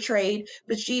hurt and betrayed,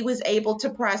 but she was able to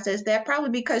process that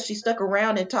probably because she stuck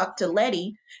around and talked to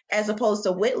Letty as opposed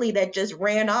to Whitley that just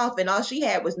ran off and all she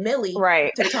had was Millie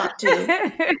Right. to talk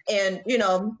to. And, you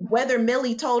know, whether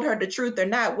Millie told her the truth or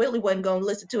not, Whitley wasn't going to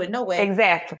listen to it no way.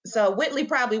 Exactly. So Whitley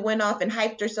probably went off and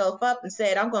hyped herself up and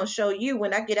said, I'm going to show you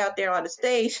when I get out there on the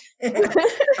stage.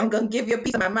 I'm going to give you a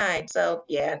piece of my mind. So,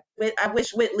 yeah, I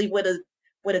wish Whitley would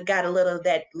have got a little of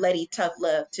that Letty tough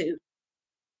love, too,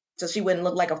 so she wouldn't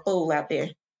look like a fool out there.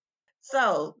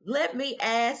 So let me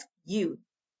ask you,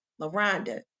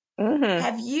 LaRonda,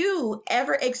 have you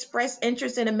ever expressed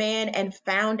interest in a man and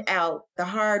found out the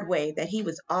hard way that he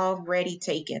was already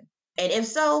taken? And if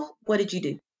so, what did you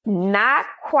do? Not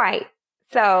quite.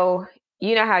 So,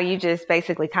 you know how you just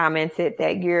basically commented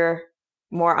that you're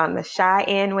more on the shy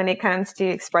end when it comes to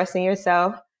expressing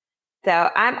yourself. So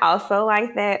I'm also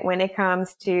like that when it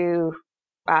comes to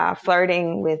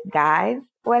flirting with guys,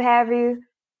 what have you.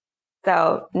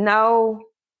 So no,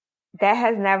 that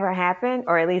has never happened,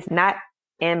 or at least not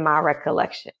in my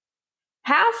recollection.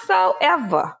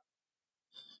 Howsoever,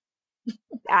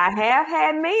 I have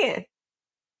had men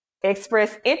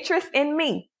express interest in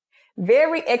me,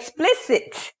 very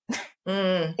explicit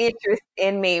interest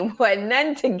in me, what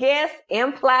none to guess,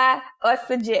 imply, or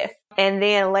suggest. And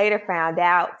then later found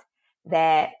out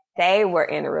that they were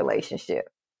in a relationship.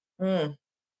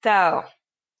 So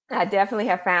I definitely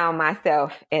have found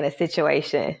myself in a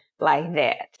situation like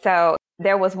that. So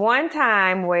there was one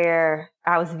time where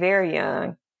I was very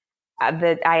young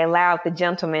that I allowed the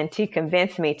gentleman to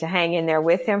convince me to hang in there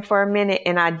with him for a minute,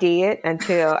 and I did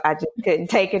until I just couldn't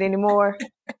take it anymore.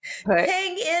 But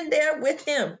hang in there with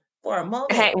him for a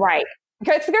moment. Right.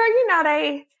 Because,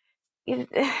 girl,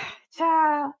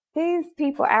 child, these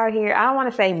people out here, I don't want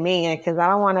to say men because I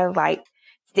don't want to like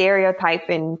stereotype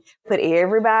and put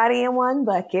everybody in one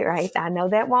bucket, right? I know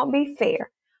that won't be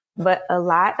fair. But a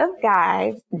lot of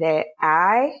guys that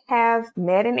I have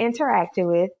met and interacted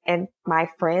with, and my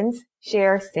friends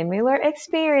share similar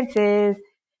experiences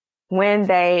when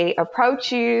they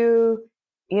approach you,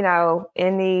 you know,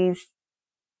 in these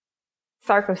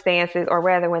circumstances, or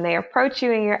rather when they approach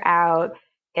you and you're out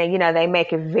and, you know, they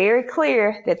make it very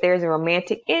clear that there's a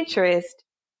romantic interest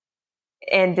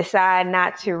and decide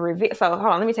not to reveal. So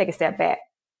hold on, let me take a step back.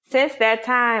 Since that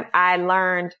time, I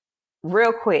learned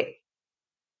real quick,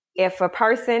 if a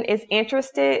person is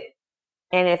interested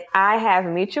and if I have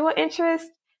mutual interest,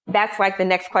 that's like the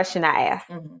next question I ask.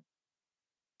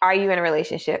 Are you in a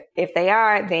relationship? If they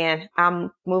are, then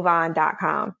I'm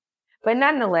moveon.com. But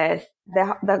nonetheless,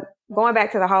 the going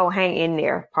back to the whole hang in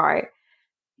there part,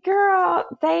 girl,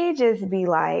 they just be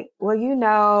like, well, you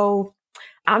know,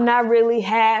 I'm not really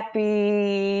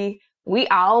happy. We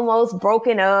almost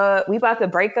broken up. We about to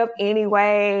break up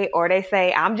anyway. Or they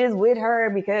say, I'm just with her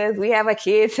because we have a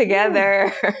kid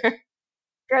together.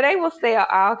 Girl, they will say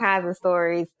all kinds of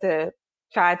stories to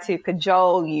try to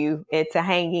cajole you into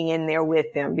hanging in there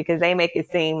with them because they make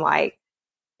it seem like,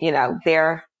 you know,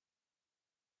 their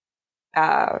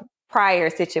prior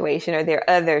situation or their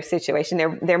other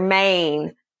situation, their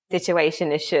main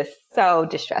situation is just so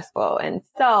distressful and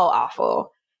so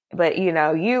awful. But, you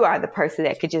know, you are the person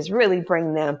that could just really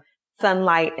bring them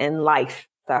sunlight and life.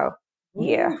 So,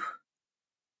 yeah. Ooh,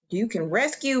 you can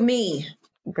rescue me.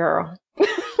 Girl.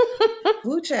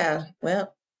 Ooh, child.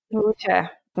 Well. Ooh, child.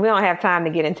 We don't have time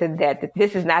to get into that.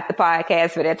 This is not the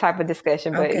podcast for that type of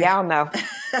discussion, but okay. Y'all know.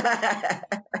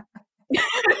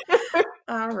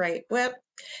 All right. Well,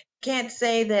 can't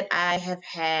say that I have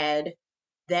had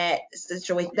that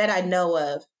situation that I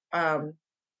know of.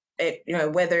 You know,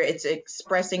 whether it's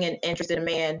expressing an interest in a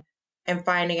man and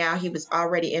finding out he was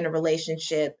already in a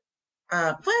relationship.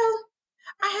 Well,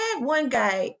 I had one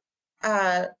guy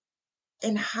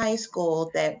in high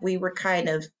school that we were kind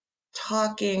of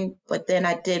talking, but then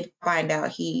I did find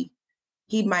out he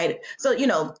might. So, you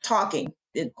know, talking,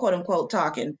 quote unquote,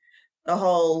 talking, the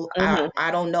whole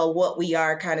I don't know what we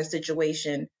are kind of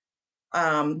situation.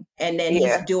 And then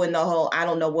he's doing the whole I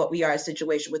don't know what we are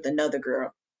situation with another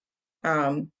girl.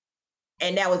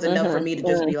 And that was enough for me to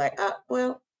just be like, oh,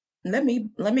 well, let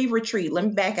me retreat. Let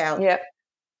me back out. Yep.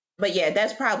 But yeah,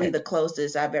 that's probably the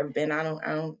closest I've ever been.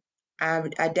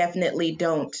 I definitely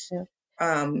don't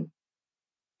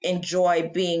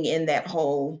enjoy being in that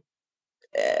whole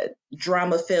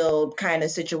drama filled kind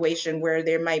of situation where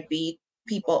there might be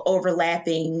people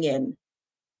overlapping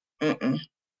and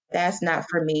that's not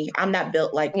for me. I'm not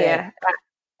built like that. Yeah,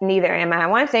 neither am I.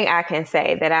 One thing I can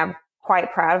say that I'm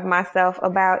quite proud of myself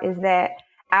about is that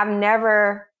I've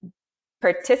never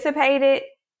participated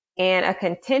in a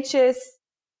contentious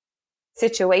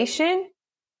situation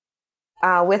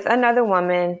with another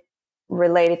woman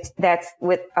that's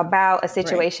with about a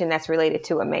situation that's related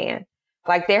to a man.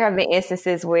 Like there have been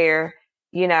instances where,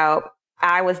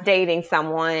 I was dating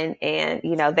someone and,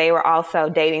 they were also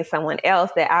dating someone else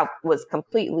that I was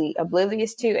completely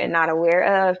oblivious to and not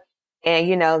aware of. And,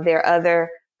 the other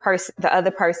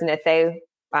person that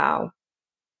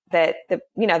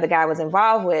the guy was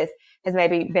involved with has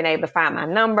maybe been able to find my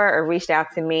number or reached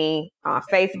out to me on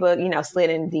Facebook,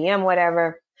 slid in DM,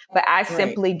 whatever. But I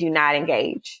simply do not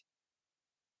engage.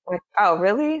 Like, oh,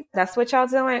 really? That's what y'all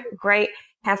doing? Great.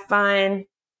 Have fun.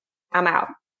 I'm out.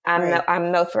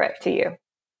 I'm no threat to you.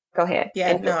 Go ahead.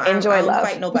 Yeah, Enjoy I love. don't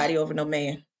fight nobody over no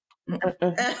man.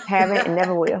 Haven't and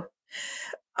never will.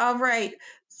 All right.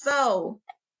 So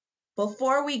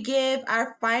before we give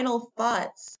our final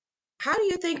thoughts, how do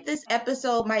you think this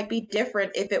episode might be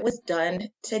different if it was done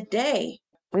today?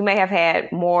 We may have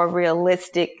had more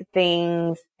realistic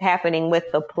things happening with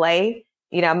the play.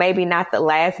 Maybe not the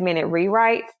last minute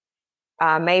rewrites.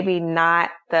 Maybe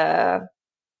not the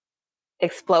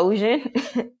explosion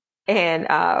and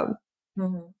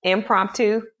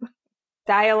impromptu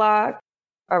dialogue,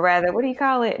 or rather, what do you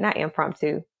call it? Not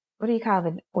impromptu. What do you call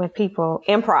it when people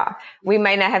improv? We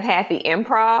may not have had the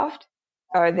improv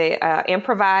or the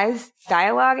improvised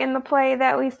dialogue in the play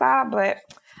that we saw, but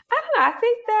I don't know. I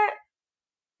think that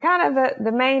kind of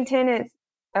the main tenets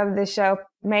of the show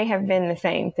may have been the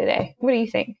same today. What do you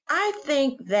think? I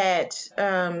think that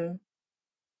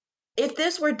if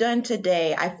this were done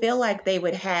today, I feel like they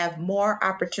would have more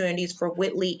opportunities for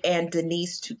Whitley and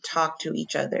Denise to talk to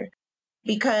each other.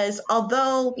 Because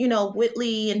although,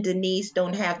 Whitley and Denise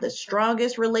don't have the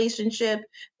strongest relationship,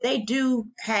 they do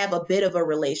have a bit of a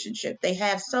relationship. They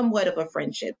have somewhat of a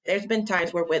friendship. There's been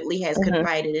times where Whitley has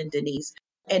confided in Denise,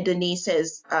 and Denise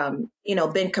has,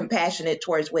 been compassionate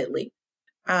towards Whitley.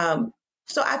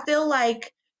 So I feel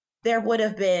like there would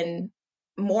have been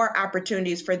more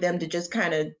opportunities for them to just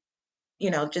kind of,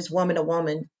 just woman to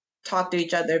woman talk to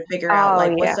each other, figure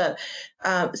out what's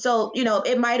up. So,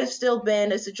 it might have still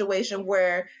been a situation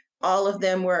where all of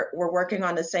them were working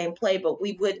on the same play, but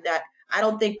I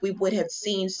don't think we would have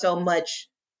seen so much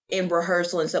in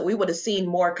rehearsal. And so we would have seen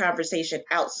more conversation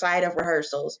outside of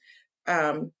rehearsals,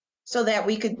 so that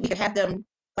we could have them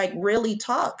like really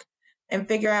talk and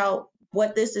figure out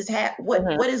what this is,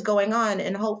 what is going on.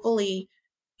 And hopefully,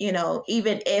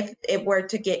 even if it were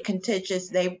to get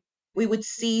contentious, we would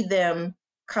see them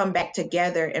come back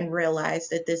together and realize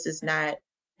that this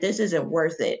isn't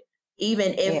worth it.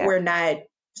 Even if we're not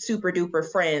super duper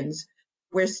friends,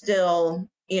 we're still,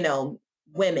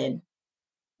 women.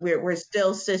 We're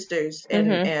still sisters,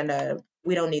 and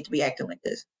we don't need to be acting like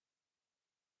this.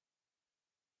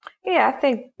 Yeah, I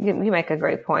think you make a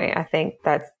great point. I think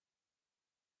I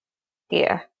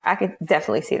could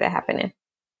definitely see that happening.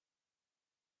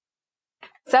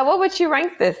 So what would you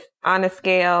rank this on a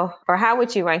scale, or how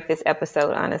would you rank this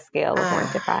episode on a scale of 1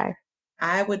 to 5?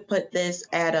 I would put this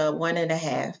at a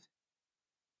 1.5.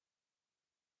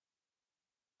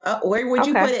 Oh, where would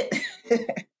you put it?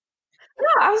 No,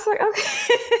 I was like,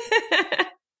 okay.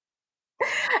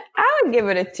 I would give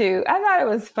it a 2. I thought it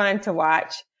was fun to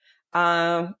watch.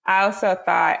 I also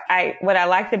thought what I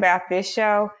liked about this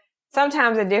show,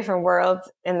 sometimes a different worlds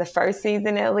in the first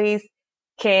season at least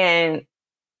can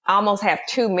almost have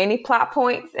too many plot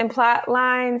points and plot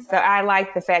lines. So I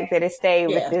like the fact that it stayed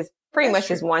with this pretty much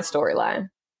just one storyline.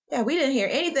 Yeah, we didn't hear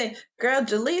anything. Girl,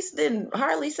 Jaleese didn't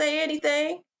hardly say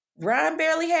anything. Ron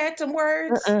barely had some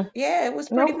words. Yeah, it was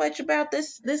pretty much about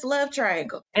this love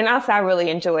triangle. And also I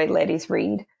really enjoyed Letty's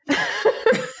read.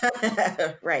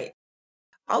 Right.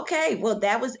 Okay, well,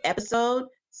 that was episode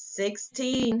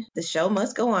 16. The show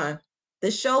must go on. The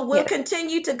show will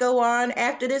continue to go on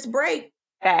after this break.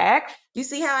 Facts. You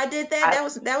see how I did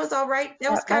that? That was all right. That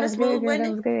was kind of smooth,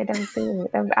 wasn't it? That was good.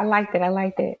 I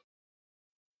liked it.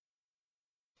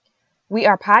 We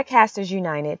are podcasters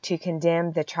united to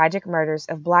condemn the tragic murders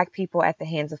of Black people at the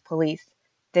hands of police.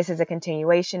 This is a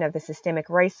continuation of the systemic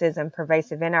racism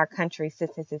pervasive in our country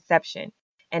since its inception,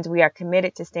 and we are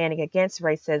committed to standing against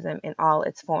racism in all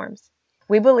its forms.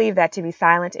 We believe that to be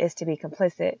silent is to be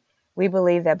complicit. We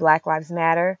believe that Black lives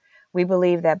matter. We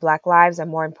believe that Black lives are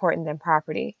more important than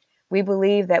property. We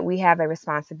believe that we have a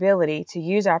responsibility to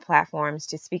use our platforms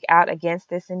to speak out against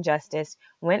this injustice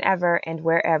whenever and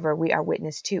wherever we are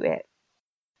witness to it.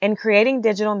 In creating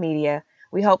digital media,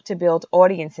 we hope to build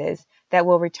audiences that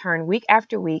will return week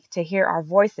after week to hear our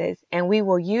voices, and we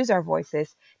will use our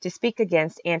voices to speak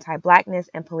against anti-Blackness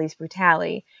and police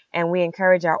brutality, and we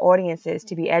encourage our audiences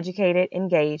to be educated,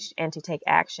 engaged, and to take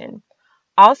action.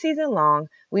 All season long,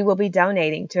 we will be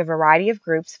donating to a variety of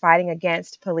groups fighting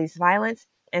against police violence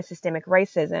and systemic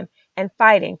racism and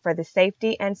fighting for the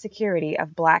safety and security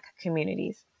of Black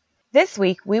communities. This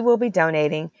week, we will be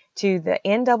donating to the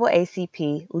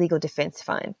NAACP Legal Defense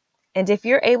Fund. And if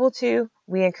you're able to,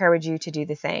 we encourage you to do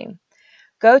the same.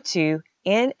 Go to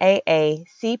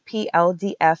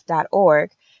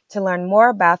naacpldf.org to learn more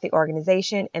about the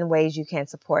organization and ways you can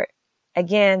support.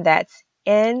 Again, that's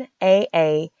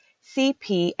naacpldf.org.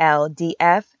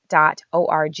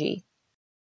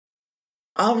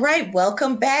 All right,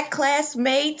 welcome back,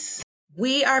 classmates.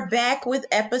 We are back with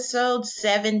episode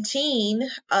 17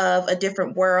 of A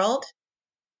Different World.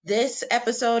 This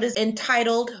episode is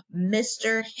entitled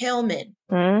Mr. Hillman.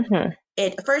 Mm-hmm.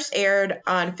 It first aired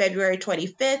on February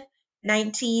 25th,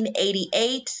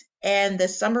 1988, and the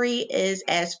summary is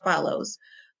as follows.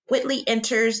 Whitley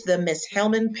enters the Miss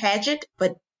Hillman pageant,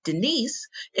 but Denise,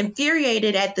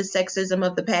 infuriated at the sexism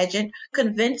of the pageant,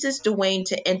 convinces Dwayne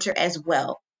to enter as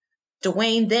well.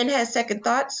 Dwayne then has second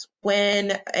thoughts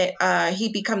when he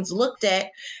becomes looked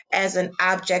at as an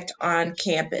object on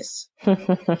campus.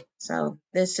 So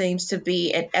this seems to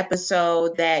be an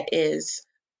episode that is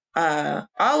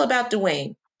all about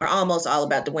Dwayne, or almost all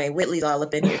about Dwayne. Whitley's all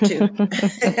up in here too.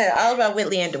 All about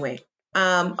Whitley and Dwayne.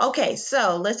 Okay,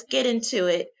 so let's get into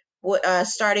it,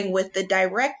 starting with the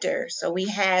director. So we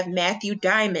have Matthew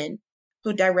Diamond,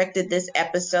 who directed this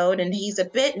episode, and he's a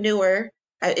bit newer.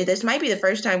 This might be the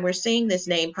first time we're seeing this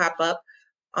name pop up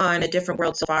on A Different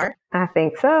World so far. I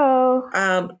think so.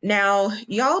 Now,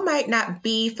 y'all might not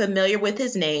be familiar with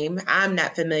his name. I'm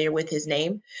not familiar with his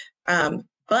name,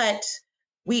 but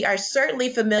we are certainly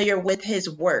familiar with his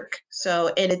work.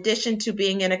 So in addition to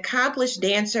being an accomplished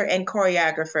dancer and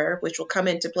choreographer, which will come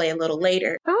into play a little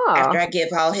later after I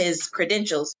give all his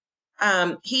credentials,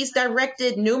 he's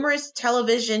directed numerous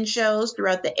television shows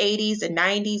throughout the 80s and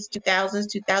 90s, 2000s,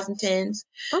 2010s,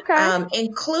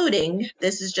 including,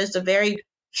 this is just a very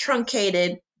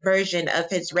truncated version of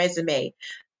his resume.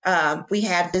 We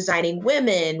have Designing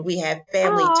Women, we have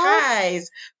Family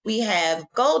Ties, we have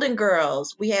Golden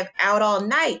Girls, we have Out All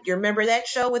Night. You remember that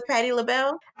show with Patti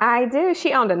LaBelle? I do.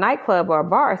 She owned a nightclub or a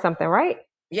bar or something, right?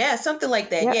 Yeah, something like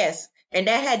that, yes. And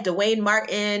that had Dwayne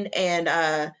Martin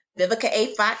and Vivica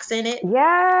A. Fox in it.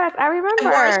 Yes, I remember. And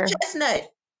Morris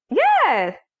Chestnut.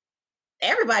 Yes.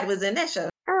 Everybody was in that show.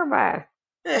 Everybody.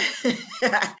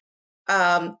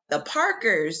 The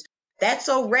Parkers, That's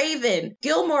So Raven,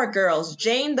 Gilmore Girls,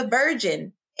 Jane the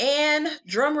Virgin, and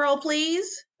drumroll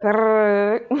please,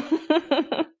 The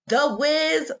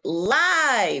Wiz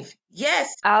Live.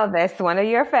 Yes. Oh, that's one of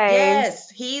your faves. Yes,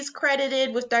 he's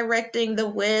credited with directing The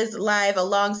Wiz Live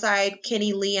alongside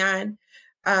Kenny Leon.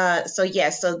 So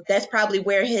that's probably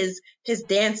where his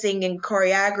dancing and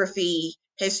choreography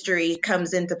history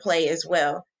comes into play as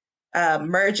well.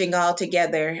 Merging all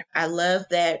together. I love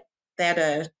that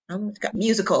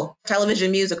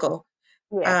television musical.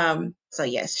 Yeah. So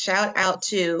yes, shout out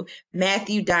to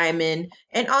Matthew Diamond.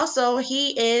 And also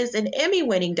he is an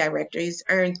Emmy-winning director. He's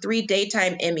earned 3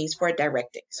 daytime Emmys for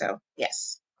directing. So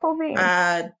yes. Cool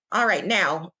man. All right,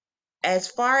 now, as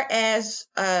far as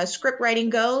script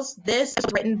writing goes, this is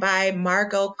written by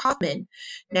Margot Kaufman.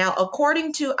 Now,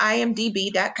 according to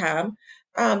imdb.com,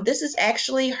 this is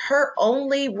actually her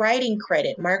only writing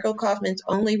credit, Margot Kaufman's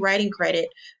only writing credit.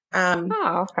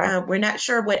 We're not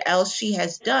sure what else she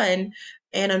has done.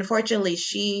 And unfortunately,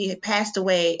 she passed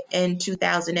away in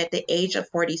 2000 at the age of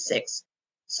 46.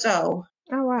 So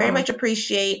very much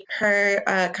appreciate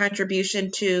her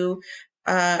contribution to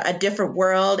A Different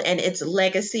World and its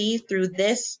legacy through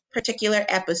this particular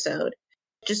episode.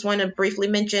 Just want to briefly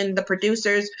mention the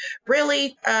producers.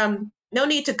 Really, no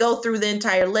need to go through the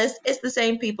entire list. It's the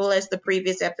same people as the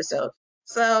previous episode.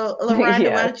 So,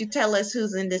 LaRonda, why don't you tell us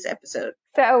who's in this episode?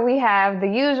 So we have the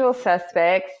usual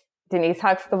suspects: Denise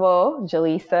Huxtable,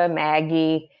 Jaleesa,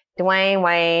 Maggie, Dwayne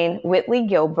Wayne, Whitley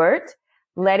Gilbert,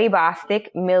 Letty Bostick,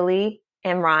 Millie,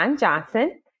 and Ron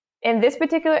Johnson. In this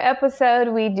particular episode,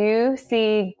 we do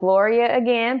see Gloria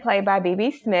again, played by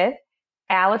B.B. Smith,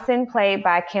 Allison, played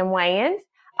by Kim Wayans.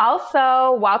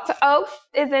 Also, Walter Oakes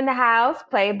is in the house,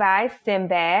 played by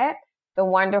Sinbad, the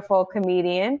wonderful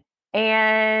comedian.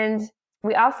 And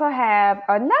we also have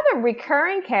another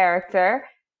recurring character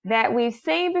that we've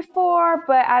seen before,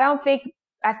 but I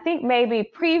think maybe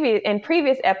in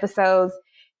previous episodes,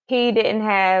 he didn't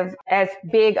have as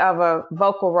big of a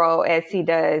vocal role as he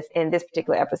does in this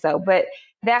particular episode. But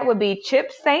that would be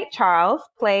Chip St. Charles,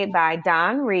 played by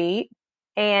Don Reed.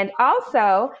 And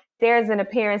also, there's an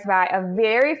appearance by a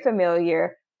very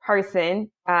familiar person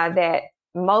that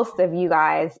most of you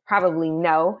guys probably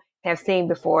know, have seen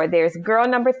before. There's girl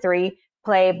number 3,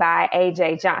 played by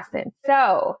AJ Johnson.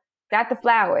 So, Dr.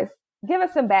 Flowers, give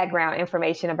us some background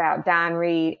information about Don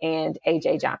Reed and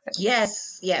AJ Johnson.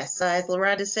 Yes, yes. As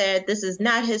LaRonda said, this is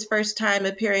not his first time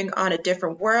appearing on A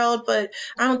Different World, but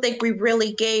I don't think we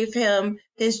really gave him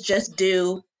his just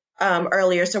due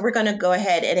earlier. So we're going to go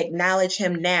ahead and acknowledge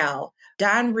him now.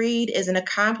 Don Reed is an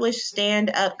accomplished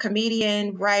stand-up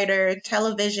comedian, writer,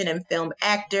 television and film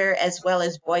actor, as well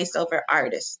as voiceover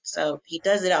artist. So he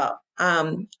does it all.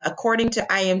 According to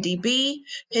IMDb,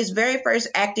 his very first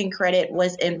acting credit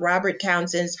was in Robert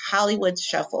Townsend's Hollywood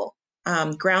Shuffle,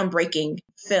 groundbreaking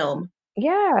film.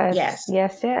 Yes. Yes.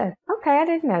 Yes, yes. Okay, I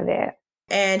didn't know that.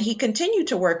 And he continued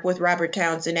to work with Robert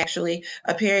Townsend, actually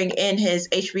appearing in his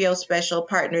HBO special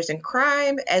Partners in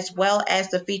Crime, as well as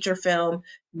the feature film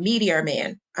Meteor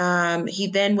Man. He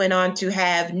then went on to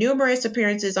have numerous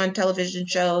appearances on television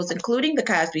shows, including The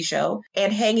Cosby Show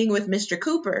and Hanging with Mr.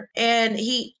 Cooper. And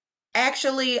he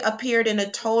actually appeared in a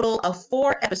total of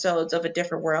 4 episodes of A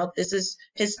Different World. This is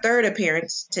his 3rd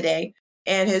appearance today.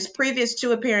 And his previous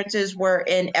 2 appearances were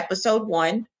in episode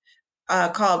 1,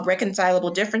 called Reconcilable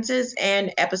Differences,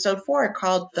 and episode 4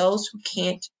 called Those Who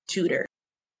Can't Tutor.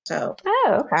 So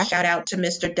okay. Shout out to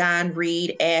Mr. Don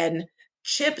Reed and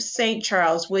Chip St.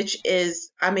 Charles, which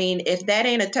is, I mean, if that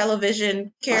ain't a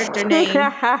television character name,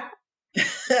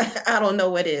 I don't know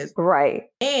what is. Right.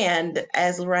 And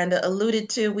as LaRonda alluded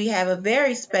to, we have a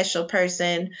very special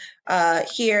person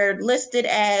here listed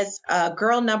as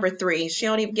girl number 3. She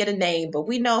don't even get a name, but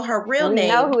we know her real name.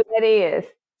 We know who that is.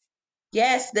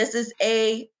 Yes, this is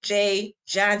AJ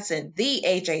Johnson, the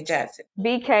AJ Johnson.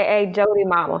 BKA Jody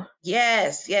Mama.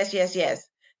 Yes.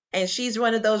 And she's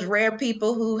one of those rare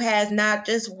people who has not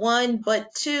just 1,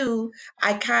 but 2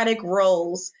 iconic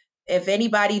roles. If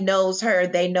anybody knows her,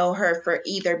 they know her for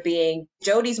either being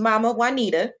Jody's mama,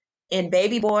 Juanita, in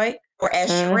Baby Boy, or as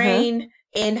Shrane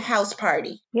in House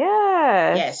Party.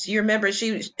 Yes. Yes, you remember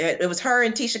it was her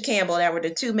and Tisha Campbell that were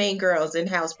the 2 main girls in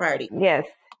House Party. Yes.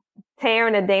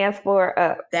 Tearing the dance floor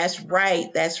up. That's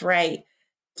right.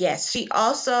 Yes, she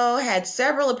also had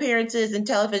several appearances in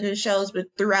television shows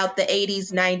throughout the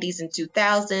 80s, 90s, and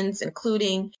 2000s,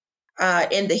 including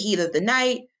In the Heat of the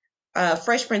Night,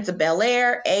 Fresh Prince of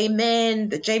Bel-Air, Amen,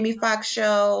 The Jamie Foxx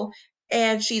Show,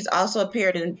 and she's also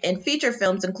appeared in feature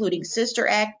films including Sister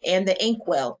Act and The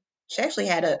Inkwell. She actually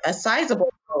had a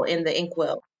sizable role in The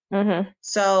Inkwell.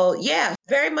 So, yeah,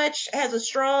 very much has a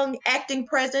strong acting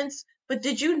presence. But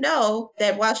did you know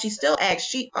that while she still acts,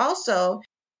 she also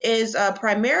is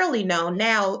primarily known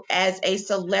now as a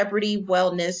celebrity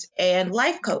wellness and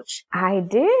life coach? I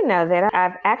did know that.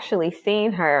 I've actually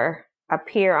seen her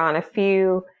appear on a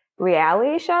few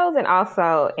reality shows and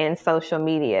also in social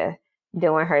media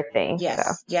doing her thing.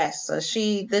 Yes. So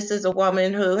this is a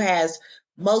woman who has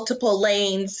multiple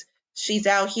lanes. She's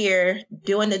out here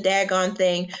doing the daggone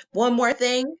thing. One more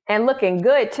thing. And looking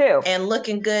good, too. And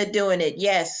looking good doing it,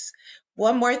 yes.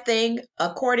 One more thing.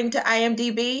 According to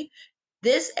IMDb,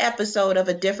 this episode of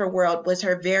A Different World was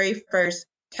her very first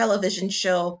television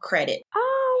show credit.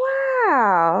 Oh,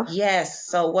 wow. Yes.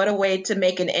 So what a way to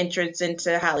make an entrance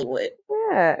into Hollywood.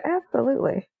 Yeah,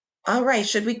 absolutely. All right.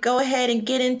 Should we go ahead and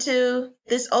get into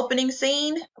this opening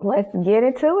scene? Let's get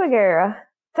into it, girl.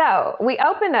 So we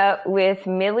open up with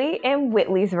Millie in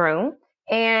Whitley's room,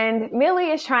 and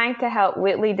Millie is trying to help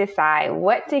Whitley decide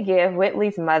what to give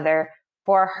Whitley's mother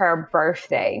for her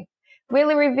birthday.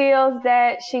 Whitley reveals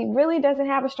that she really doesn't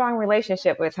have a strong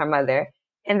relationship with her mother,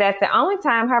 and that the only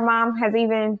time her mom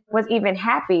was even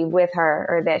happy with her,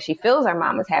 or that she feels her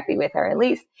mom was happy with her at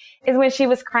least, is when she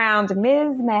was crowned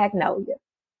Ms. Magnolia.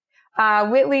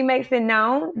 Whitley makes it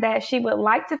known that she would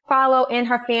like to follow in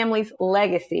her family's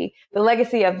legacy, the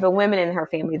legacy of the women in her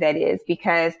family, that is,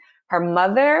 because her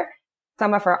mother,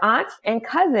 some of her aunts and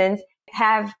cousins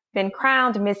have been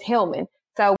crowned Miss Hillman.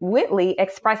 So Whitley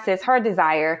expresses her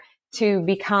desire to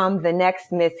become the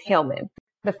next Miss Hillman.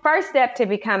 The first step to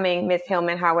becoming Miss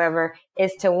Hillman, however,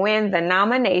 is to win the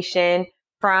nomination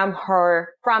from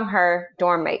her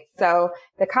dorm mates. So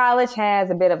the college has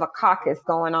a bit of a caucus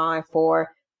going on for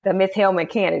the Miss Hillman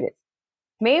candidates.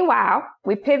 Meanwhile,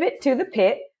 we pivot to the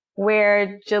pit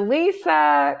where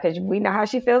Jaleesa, because we know how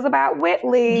she feels about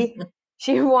Whitley,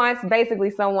 she wants basically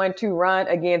someone to run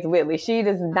against Whitley. She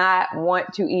does not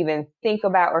want to even think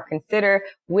about or consider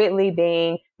Whitley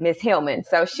being Miss Hillman.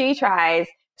 So she tries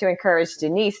to encourage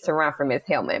Denise to run for Miss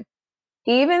Hillman.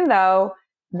 Even though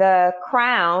the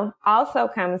crown also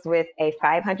comes with a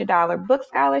 $500 book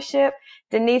scholarship,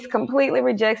 Denise completely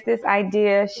rejects this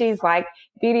idea. She's like,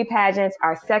 beauty pageants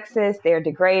are sexist, they're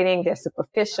degrading, they're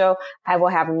superficial. I will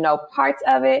have no parts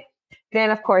of it. Then,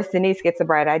 of course, Denise gets a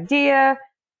bright idea.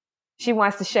 she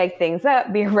wants to shake things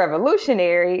up, be a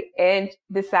revolutionary, and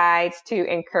decides to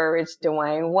encourage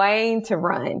Dwayne Wayne to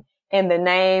run in the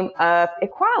name of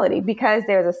equality because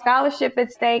there's a scholarship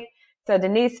at stake. So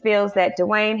Denise feels that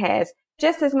Dwayne has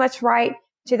just as much right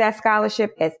to that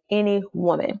scholarship as any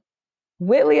woman.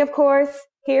 Whitley, of course,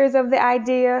 hears of the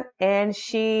idea and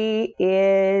she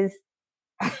is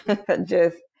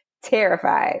just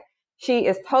terrified. She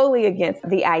is totally against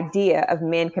the idea of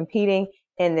men competing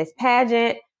in this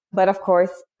pageant. But of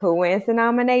course, who wins the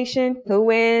nomination? Who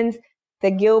wins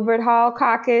the Gilbert Hall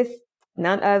caucus?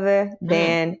 None other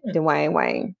than Dwayne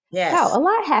Wayne. Yes. So a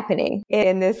lot happening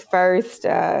in this first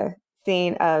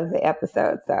scene of the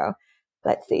episode. So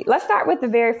let's see. Let's start with the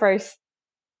very first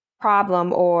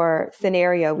problem or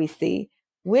scenario we see.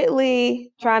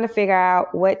 Whitley trying to figure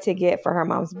out what to get for her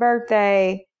mom's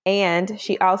birthday. And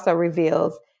she also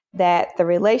reveals that the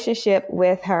relationship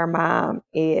with her mom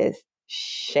is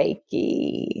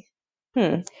shaky.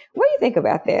 What do you think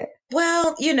about that?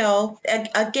 Well,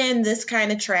 again, this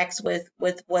kind of tracks with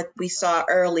what we saw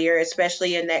earlier,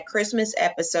 especially in that Christmas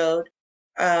episode,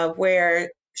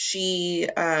 where she,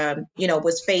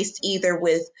 was faced either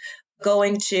with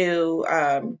going to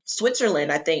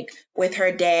Switzerland, I think, with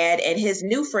her dad and his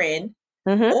new friend,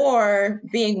 or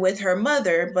being with her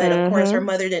mother. But of course, her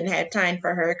mother didn't have time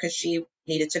for her because she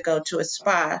needed to go to a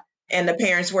spa, and the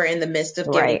parents were in the midst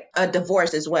of getting a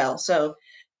divorce as well. So,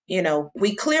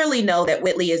 we clearly know that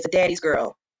Whitley is a daddy's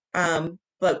girl.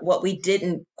 But what we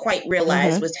didn't quite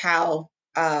realize was how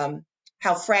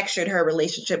fractured her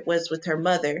relationship was with her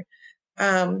mother.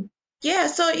 So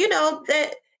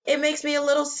that it makes me a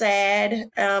little sad,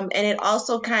 and it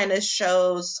also kind of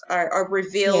shows or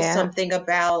reveals something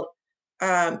about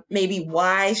maybe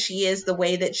why she is the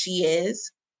way that she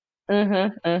is.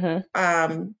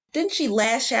 Didn't she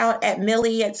lash out at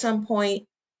Millie at some point?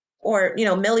 Or,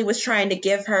 Millie was trying to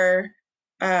give her,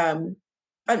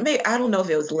 maybe, I don't know if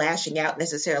it was lashing out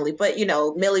necessarily, but,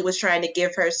 Millie was trying to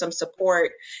give her some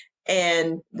support,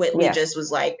 and Whitley just was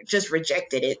like, just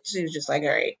rejected it. She was just like, all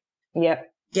right,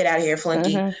 get out of here,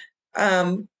 flunky.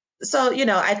 So,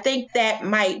 I think that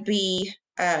might be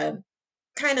kind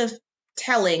of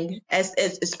telling, as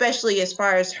especially as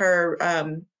far as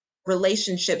her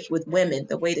relationships with women,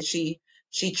 the way that she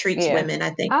treats women.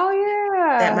 I think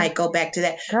that might go back to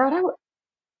that. Girl,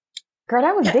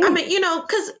 that was deep. I mean,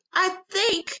 because I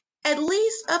think at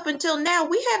least up until now,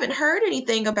 we haven't heard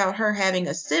anything about her having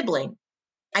a sibling.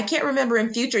 I can't remember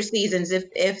in future seasons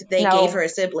if they gave her a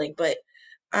sibling, but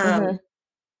so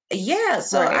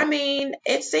I mean,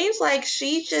 it seems like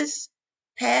she just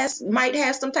might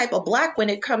have some type of block when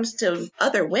it comes to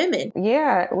other women.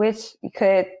 Yeah, which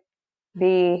could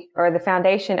be, or the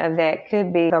foundation of that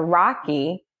could be the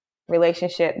rocky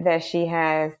relationship that she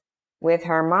has with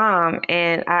her mom.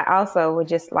 And I also would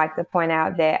just like to point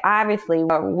out that obviously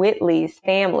Whitley's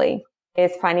family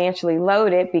is financially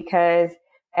loaded because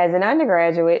as an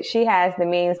undergraduate, she has the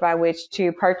means by which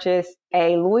to purchase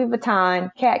a Louis Vuitton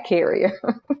cat carrier.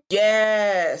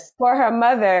 Yes. For her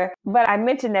mother. But I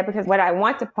mentioned that because what I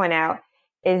want to point out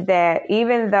is that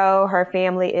even though her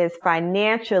family is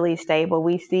financially stable,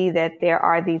 we see that there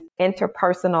are these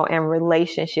interpersonal and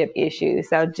relationship issues.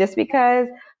 So just because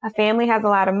a family has a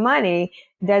lot of money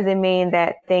doesn't mean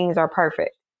that things are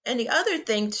perfect. And the other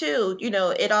thing too,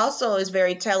 it also is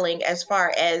very telling as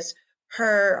far as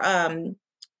her,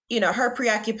 her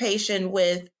preoccupation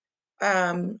with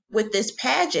this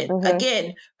pageant.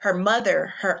 Again, her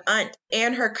mother, her aunt,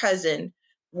 and her cousin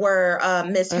were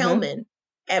Miss Hellman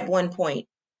at one point.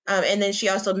 And then she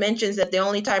also mentions that the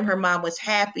only time her mom was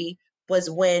happy was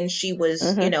when she was,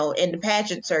 in the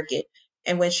pageant circuit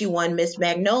and when she won Miss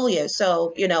Magnolia.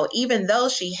 So, even though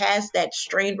she has that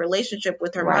strained relationship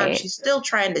with her mom, she's still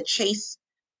trying to chase,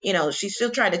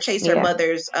 her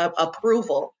mother's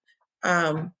approval.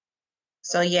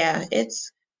 So yeah,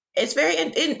 it's very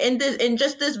in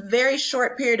just this very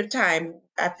short period of time,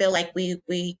 I feel like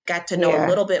we got to know a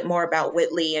little bit more about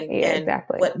Whitley and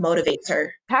what motivates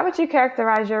her. How would you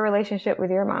characterize your relationship with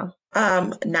your mom?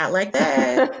 Not like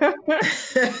that.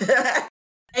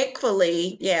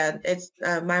 Thankfully, it's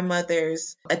my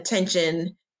mother's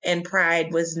attention and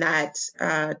pride was not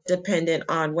dependent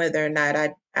on whether or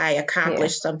not I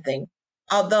accomplished something.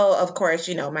 Although, of course,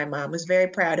 my mom was very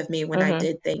proud of me when I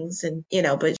did things and,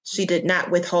 but she did not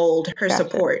withhold her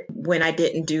support when I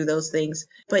didn't do those things.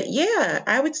 But yeah,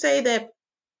 I would say that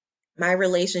my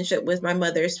relationship with my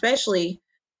mother, especially,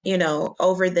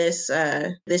 over this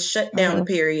shutdown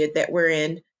period that we're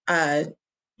in,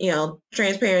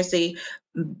 transparency,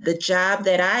 the job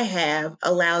that I have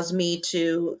allows me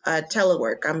to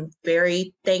telework. I'm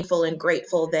very thankful and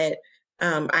grateful that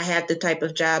I have the type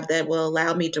of job that will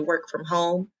allow me to work from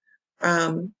home.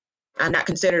 Um, I'm not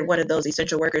considered one of those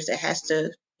essential workers that has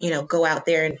to, go out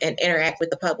there and interact with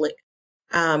the public.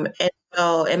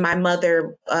 And my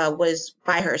mother was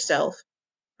by herself.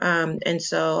 And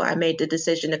so I made the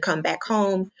decision to come back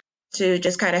home to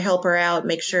just kind of help her out,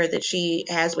 make sure that she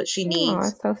has what she Oh,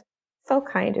 needs. so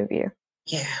kind of you.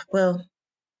 Yeah, well,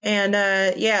 and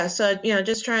so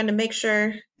just trying to make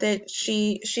sure that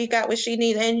she got what she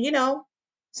needs. And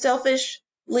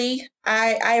selfishly,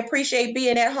 I appreciate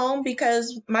being at home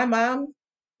because my mom,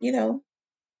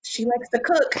 she likes to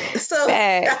cook. So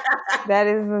That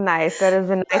is nice. That is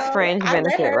a nice so fringe I let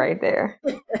benefit her. right there.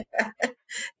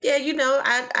 Yeah,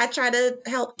 I try to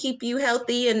help keep you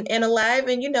healthy and alive,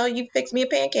 and you fix me a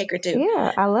pancake or two.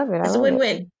 Yeah, I love it. I It's a love it.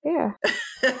 win-win. Yeah.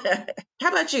 How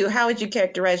about you? How would you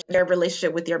characterize your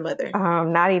relationship with your mother?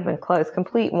 Not even close.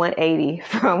 Complete 180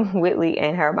 from Whitley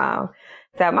and her mom.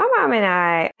 So my mom and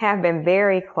I have been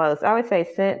very close. I would say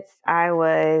since I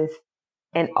was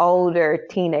an older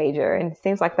teenager. And it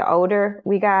seems like the older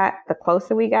we got, the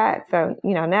closer we got. So,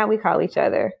 now we call each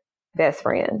other best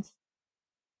friends.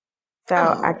 So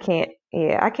I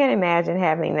Oh, can't imagine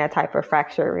having that type of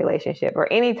fractured relationship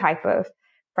or any type of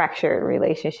fractured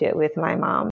relationship with my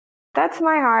mom. That's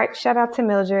my heart. Shout out to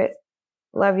Mildred.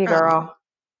 Love you, oh, girl.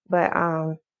 But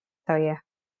so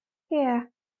yeah,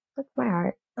 that's my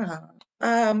heart.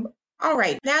 all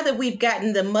right. Now that we've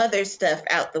gotten the mother stuff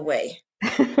out the way,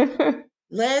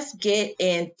 let's get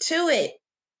into it.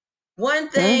 One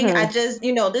thing I Mm-hmm. just,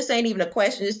 this ain't even a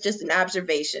question, it's just an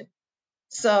observation.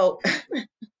 So,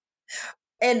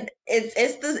 and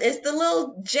it's the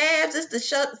little jabs, it's the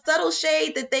subtle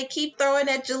shade that they keep throwing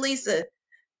at Jaleesa.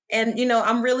 And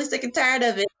I'm really sick and tired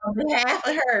of it. On behalf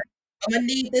of her, I'm gonna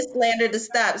need this slander to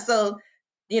stop. So,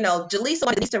 Jaleesa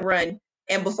wanted Denise to run,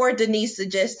 and before Denise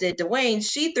suggested Dwayne,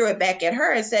 she threw it back at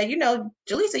her and said,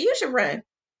 Jaleesa, you should run.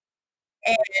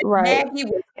 And Right. Maggie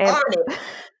was And on it.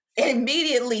 And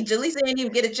immediately, Jaleesa didn't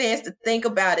even get a chance to think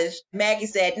about it. Maggie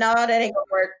said, "No, that ain't gonna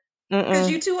work because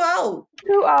you mm-mm. too old.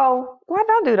 Too old. Why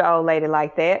don't do the old lady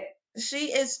like that?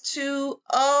 She is too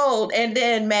old." And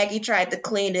then Maggie tried to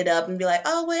clean it up and be like,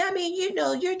 "Oh, well, I mean,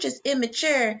 you're just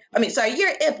immature. I mean, sorry,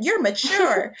 you're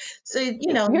mature. So,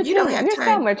 you don't have You're so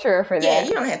time. mature for Yeah, that.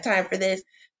 you don't have time for this,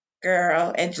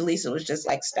 girl." And Jaleesa was just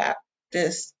like, "Stop.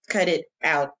 Just cut it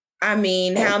out." I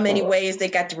mean, how many ways they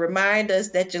got to remind us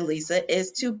that Jaleesa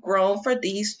is too grown for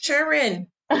these children?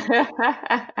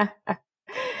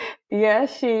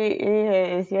 Yes, she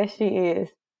is. Yes, she is.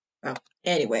 Oh,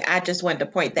 anyway, I just wanted to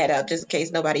point that out just in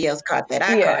case nobody else caught that.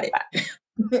 I Yeah, caught it.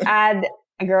 I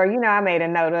girl, I made a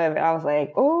note of it. I was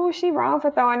like, "Oh, she wrong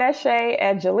for throwing that shade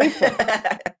at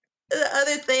Jaleesa." The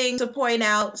other thing to point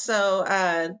out, so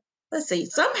let's see,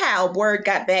 somehow word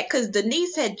got back because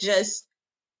Denise had just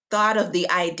thought of the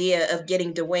idea of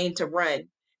getting Dwayne to run.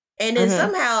 And then Mhm.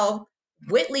 somehow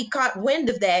Whitley caught wind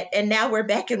of that, and now we're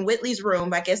back in Whitley's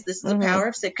room. I guess this is the Mhm. power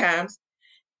of sitcoms.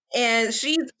 And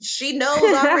she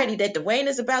knows already that Dwayne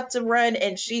is about to run,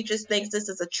 and she just thinks this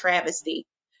is a travesty.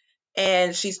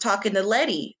 And she's talking to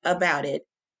Letty about it.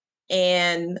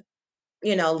 And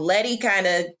Letty kind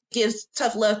of gives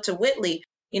tough love to Whitley.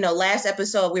 Last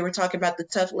episode we were talking about the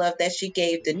tough love that she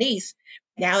gave Denise.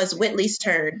 Now it's Whitley's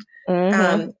turn.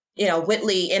 Mhm.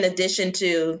 Whitley, in addition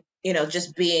to,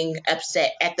 just being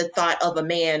upset at the thought of a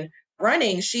man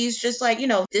running, she's just like,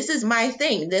 this is my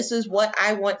thing. This is what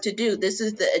I want to do. This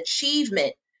is the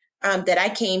achievement that I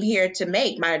came here to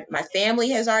make. My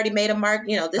family has already made a mark.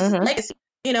 This is Mhm. legacy.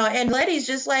 And Letty's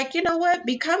just like, you know what?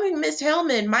 Becoming Miss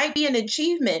Hellman might be an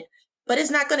achievement, but it's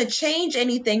not going to change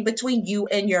anything between you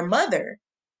and your mother.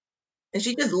 And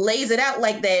she just lays it out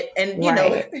like that. And,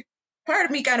 Right. part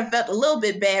of me kind of felt a little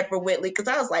bit bad for Whitley because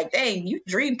I was like, dang, you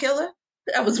dream killer.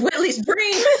 That was Whitley's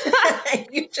dream.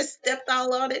 You just stepped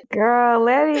all on it. Girl,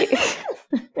 Letty.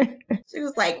 She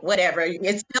was like, whatever,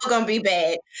 it's still gonna be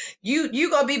bad. You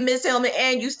gonna be Miss Hellman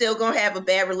and you still gonna have a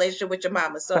bad relationship with your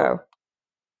mama. So So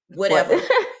what? whatever.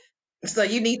 So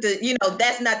you need to,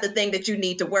 that's not the thing that you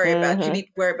need to worry about. You Mhm. need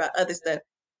to worry about other stuff.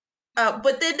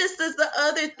 But then this is the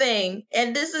other thing,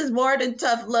 and this is more than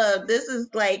tough love. This is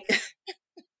like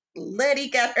Letty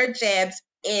got her jabs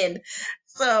in.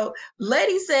 So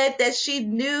Letty said that she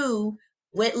knew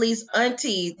Whitley's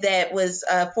auntie that was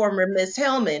former Miss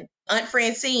Hellman, Aunt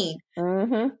Francine.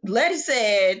 Mhm. Letty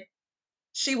said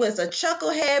she was a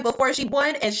chucklehead before she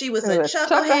won, and she was It a was chucklehead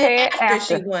chucklehead after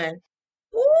she after. won.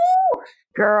 Woo!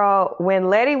 Girl, when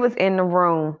Letty was in the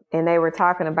room and they were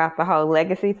talking about the whole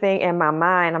legacy thing, in my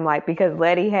mind, I'm like, because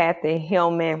Letty had the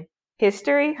Hillman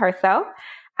history herself,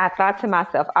 I thought to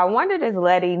myself, I wonder, does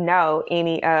Letty know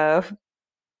any of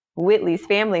Whitley's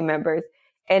family members.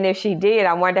 And if she did,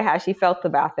 I wonder how she felt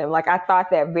about them. Like I thought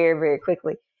that very, very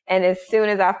quickly. And as soon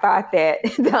as I thought that,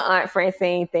 the Aunt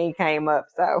Francine thing came up.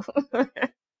 So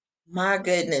My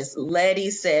goodness.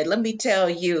 Letty said, let me tell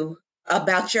you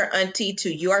about your auntie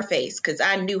to your face, because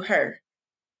I knew her.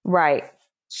 right.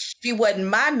 She wasn't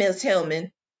my Miss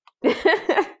Hillman.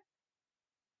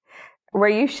 Were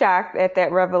you shocked at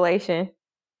that revelation?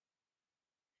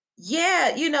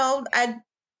 Yeah,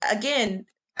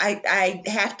 I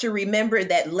have to remember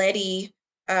that Letty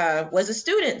was a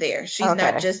student there. She's not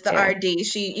Okay. just the Yeah. RD.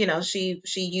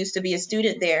 She used to be a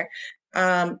student there.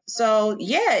 So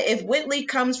yeah, if Whitley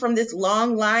comes from this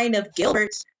long line of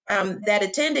Gilberts that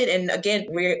attended, and again,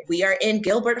 we are in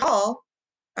Gilbert Hall,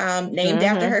 named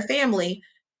after Mm-hmm. her family,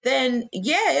 then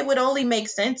yeah, it would only make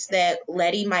sense that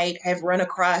Letty might have run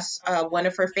across one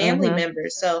of her family Mm-hmm.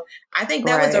 members. So I think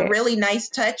that was a Right. really nice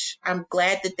touch. I'm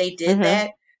glad that they did Mm-hmm.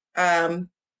 that.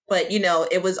 But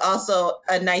it was also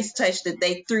a nice touch that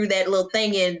they threw that little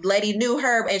thing in. Letty knew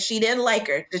her and she didn't like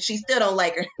her, that she still don't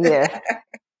like her. Yeah.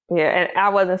 Yeah. And I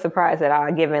wasn't surprised at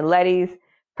all, given Letty's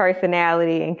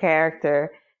personality and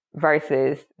character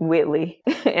versus Whitley.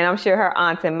 And I'm sure her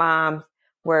aunts and moms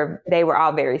they were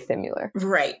all very similar.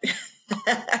 Right.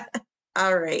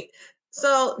 All right.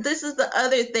 So this is the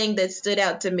other thing that stood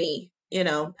out to me.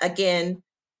 Again,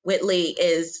 Whitley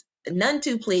is none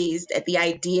too pleased at the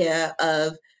idea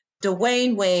of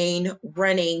Dwayne Wayne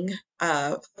running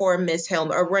for Miss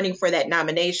Hillman, or running for that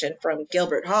nomination from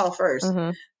Gilbert Hall first.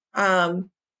 Mm-hmm. Um,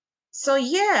 so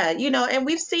yeah, and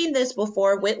we've seen this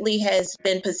before. Whitley has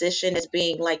been positioned as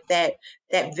being like that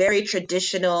very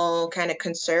traditional kind of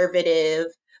conservative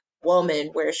woman,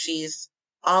 where she's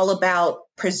all about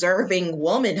preserving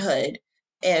womanhood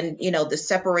and the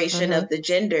separation Mm-hmm. of the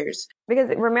genders. Because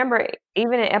remember,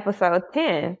 even in episode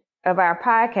 10 of our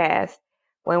podcast,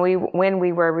 when we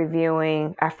were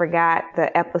reviewing, I forgot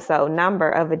the episode number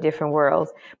of A Different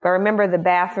Worlds, but remember the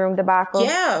bathroom debacle?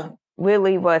 Yeah,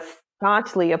 Whitley was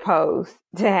staunchly opposed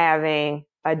to having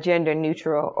a gender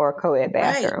neutral or co-ed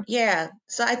bathroom. right. Yeah.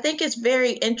 So I think it's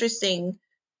very interesting,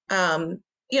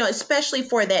 especially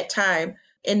for that time.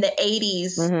 In the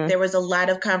 80s, Mm-hmm. there was a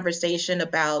lot of conversation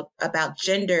about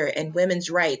gender and women's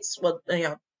rights. Well,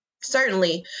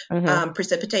 certainly Mm-hmm.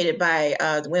 precipitated by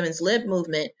the women's lib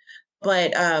movement.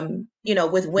 But, with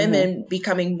Mm-hmm. women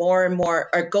becoming more and more,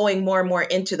 or going more and more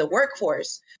into the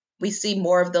workforce, we see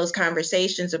more of those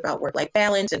conversations about work-life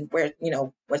balance and where,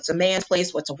 what's a man's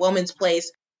place, what's a woman's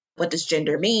place, what does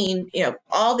gender mean,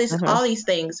 all Mm-hmm. these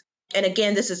things. And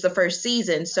again, this is the first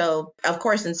season. So, of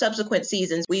course, in subsequent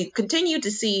seasons, we continue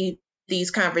to see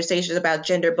these conversations about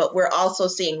gender, but we're also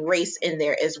seeing race in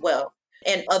there as well,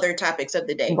 and other topics of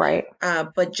the day. Right.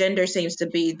 But gender seems to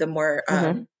be the more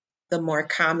Mm-hmm.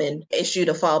 common issue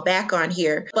to fall back on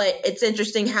here. But it's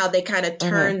interesting how they kind of Mm-hmm.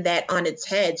 turn that on its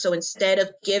head. So instead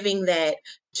of giving that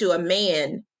to a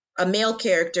male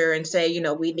character, and say,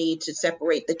 we need to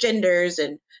separate the genders,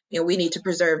 and we need to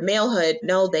preserve malehood.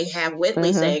 No, they have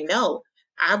Whitley Mm-hmm. saying, no,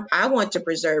 I want to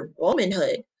preserve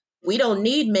womanhood. We don't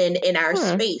need men in our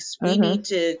Mm-hmm. space. We Mm-hmm. need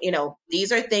to,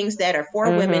 these are things that are for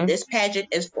women. Mm-hmm. This pageant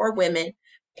is for women,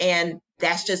 and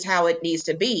that's just how it needs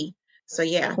to be. So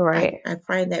yeah, Right. I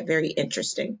find that very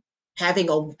interesting. Having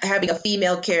a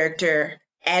female character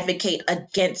advocate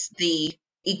against the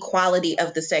equality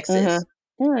of the sexes.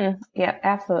 Mm-hmm. Mm-hmm. Yeah,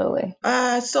 absolutely.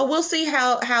 So we'll see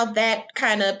how that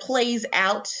kind of plays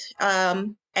out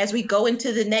as we go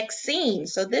into the next scene.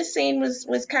 So this scene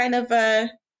was kind of it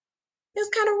was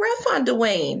kind of rough on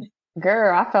Dwayne.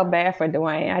 Girl, I felt bad for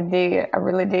Dwayne. I did. I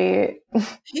really did.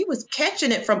 He was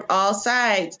catching it from all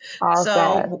sides. All So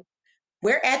sides.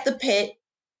 we're at the pit,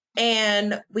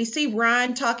 and we see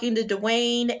Ron talking to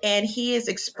Dwayne, and he is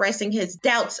expressing his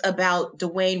doubts about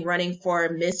Dwayne running for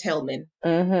Miss Hillman.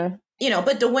 Mm-hmm.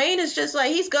 But Dwayne is just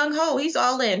like, he's gung-ho, he's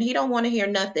all in, he don't want to hear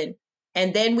nothing.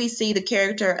 And then we see the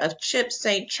character of Chip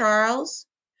St. Charles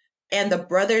and the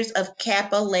Brothers of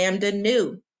Kappa Lambda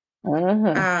Nu,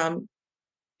 Mm-hmm.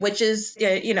 which is,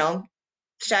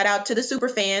 shout out to the super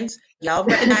fans. Y'all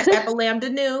recognize Kappa Lambda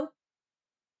Nu?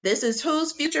 This is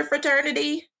whose future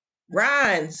fraternity?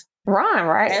 Ron's. Ron,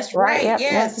 right? That's Right. right. Yep.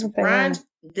 Yes, Yep. Ron's.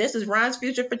 This is Ron's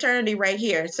future fraternity right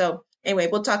here. So anyway,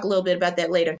 we'll talk a little bit about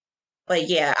that later. But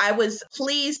yeah, I was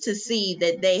pleased to see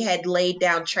that they had laid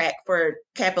down track for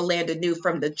Kappa Lambda Nu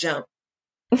from the jump.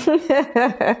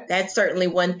 That's certainly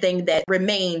one thing that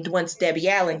remained once Debbie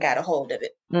Allen got a hold of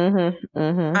it. Mm-hmm.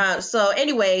 Mm-hmm. So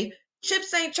anyway, Chip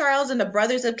St. Charles and the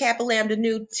Brothers of Kappa Lambda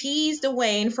Nu teased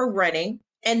Dwayne for running.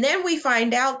 And then we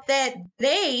find out that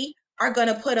they are going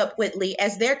to put up Whitley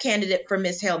as their candidate for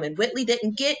Miss Hillman. Whitley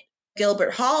didn't get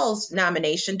Gilbert Hall's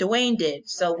nomination, Dwayne did.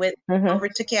 So went over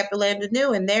to Capilano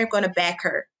New, and they're going to back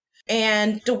her.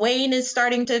 And Dwayne is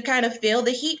starting to kind of feel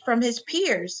the heat from his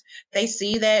peers. They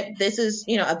see that this is,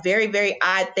 a very, very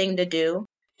odd thing to do.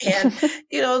 And,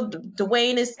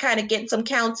 Dwayne is kind of getting some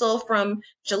counsel from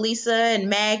Jaleesa and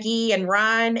Maggie and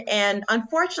Ron. And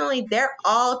unfortunately, they're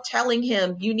all telling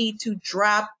him, you need to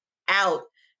drop out.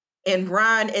 And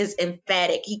Ron is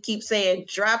emphatic. He keeps saying,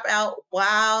 drop out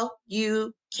while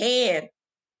you can.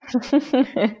 Just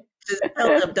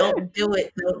tell them, don't do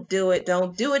it. Don't do it.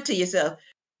 Don't do it to yourself.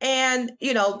 And,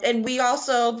 and we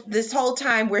also, this whole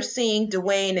time we're seeing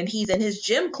Dwayne, and he's in his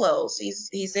gym clothes.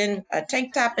 He's in a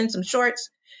tank top and some shorts.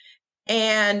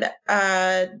 And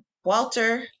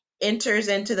Walter enters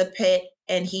into the pit,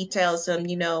 and he tells him,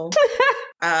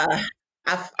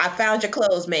 I found your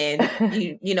clothes, man.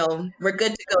 We're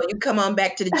good to go. You come on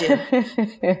back to the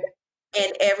gym.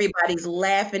 And everybody's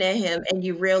laughing at him, and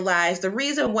you realize the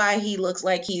reason why he looks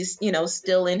like he's,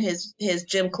 still in his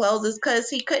gym clothes is because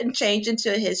he couldn't change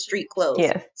into his street clothes.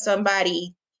 Yes.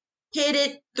 Somebody hid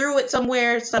it, threw it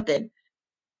somewhere, something,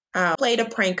 played a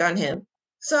prank on him.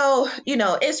 So,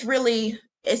 it's really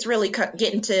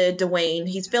getting to Dwayne.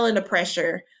 He's feeling the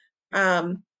pressure.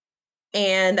 And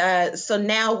so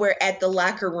now we're at the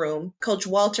locker room. Coach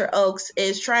Walter Oakes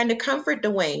is trying to comfort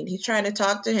Dwayne. He's trying to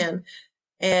talk to him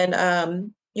and,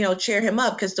 cheer him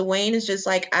up, because Dwayne is just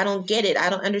like, I don't get it.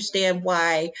 I don't understand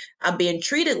why I'm being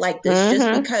treated like this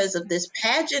just because of this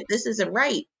pageant. This isn't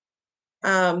right.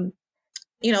 But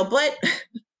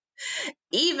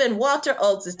even Walter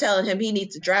Oakes is telling him he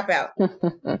needs to drop out.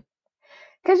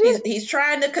 He's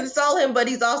trying to console him, but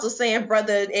he's also saying,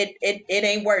 brother, it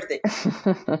ain't worth it.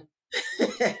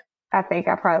 I think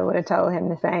I probably would have told him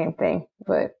the same thing,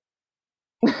 but.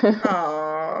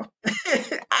 Aww.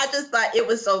 I just thought it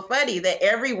was so funny that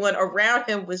everyone around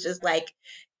him was just like,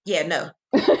 yeah, no,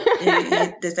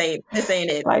 this ain't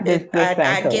it. Like this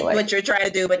I get what you're trying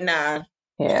to do, but nah.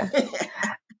 Yeah.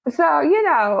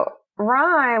 So,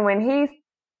 Ron, when he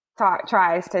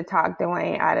tries to talk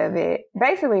Dwayne out of it,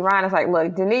 basically Ron is like,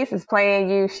 look, Denise is playing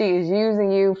you. She is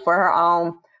using you for her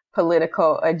own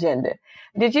political agenda.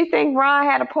 Did you think Ron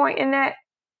had a point in that?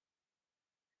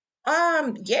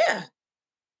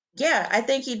 Yeah, I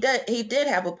think he did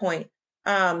have a point.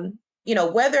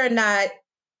 Whether or not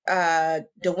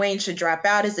Dwayne should drop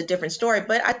out is a different story,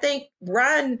 but I think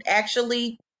Ron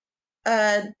actually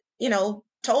told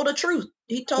the truth.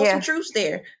 He told some truths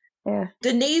there. Yeah.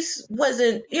 Denise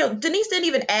didn't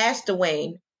even ask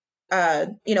Dwayne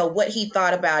what he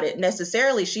thought about it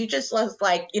necessarily. She just was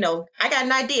like, I got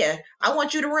an idea. I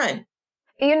want you to run.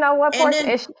 You know what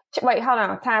portion? Wait, hold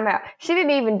on, time out. She didn't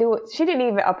even do it. She didn't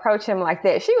even approach him like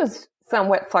that. She was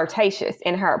somewhat flirtatious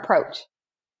in her approach.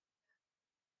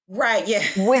 Right, yeah.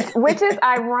 which is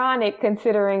ironic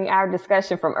considering our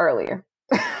discussion from earlier.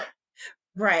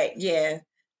 Right, yeah.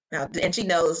 And she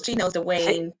knows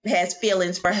Dwayne has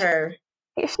feelings for her.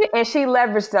 And she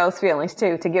leveraged those feelings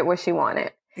too to get what she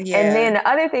wanted. Yeah. And then the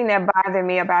other thing that bothered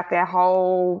me about that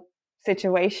whole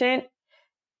situation,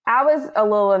 I was a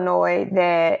little annoyed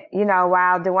that,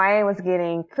 while Dwayne was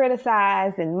getting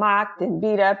criticized and mocked and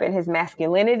beat up and his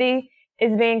masculinity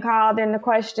is being called into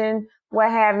question, what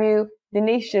have you,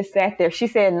 Denise just sat there. She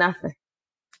said nothing.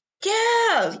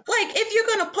 Yeah. Like, if you're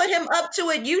going to put him up to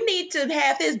it, you need to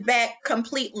have his back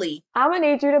completely. I'm going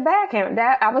to need you to back him.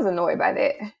 I was annoyed by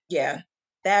that. Yeah.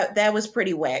 That was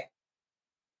pretty whack.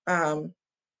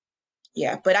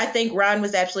 Yeah, but I think Ron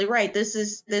was absolutely right. This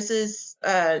is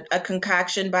a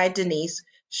concoction by Denise.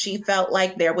 She felt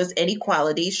like there was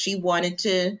inequality. She wanted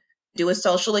to do a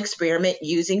social experiment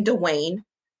using Dwayne,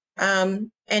 and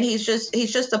he's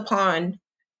just a pawn.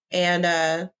 And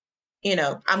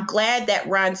I'm glad that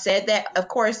Ron said that. Of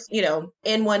course,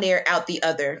 in one ear, out the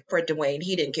other for Dwayne.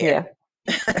 He didn't care.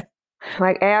 Yeah.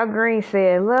 Like Al Green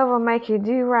said, love will make you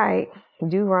do right,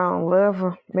 do wrong. Love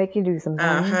will make you do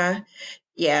something.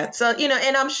 Yeah. So,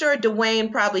 and I'm sure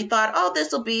Dwayne probably thought, oh,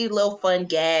 this will be a little fun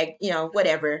gag,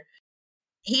 whatever.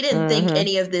 He didn't think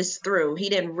any of this through. He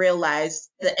didn't realize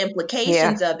the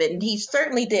implications of it. And he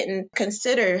certainly didn't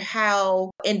consider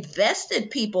how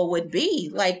invested people would be.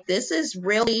 Like, this is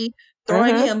really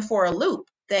throwing him for a loop,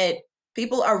 that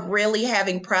people are really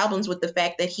having problems with the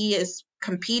fact that he is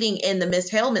competing in the Miss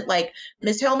Hellman. Like,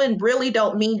 Miss Hellman really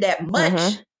don't mean that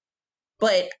much,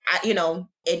 but,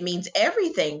 it means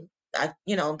everything. I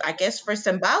guess for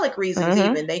symbolic reasons,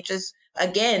 even they just,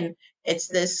 again, it's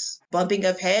this bumping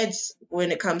of heads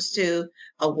when it comes to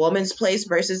a woman's place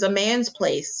versus a man's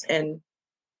place, and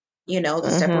the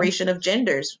separation of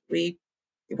genders. We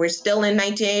We're still in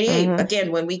 1988. Mm-hmm.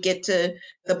 Again, when we get to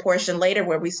the portion later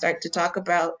where we start to talk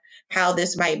about how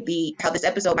this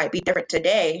episode might be different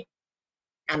today,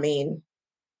 I mean,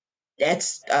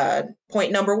 that's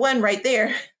point number one right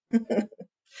there.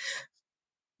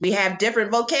 We have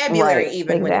different vocabulary Right.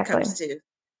 even when it Exactly. comes to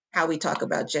how we talk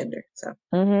about gender. So.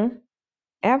 Mm-hmm.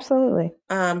 Absolutely.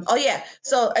 Oh yeah.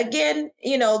 So again,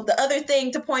 the other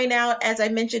thing to point out, as I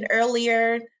mentioned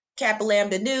earlier, Kappa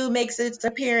Lambda Nu makes its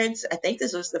appearance. I think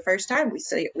this was the first time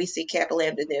we see Kappa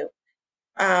Lambda Nu.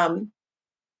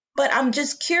 But I'm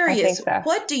just I curious, think so.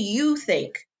 what do you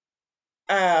think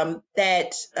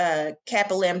that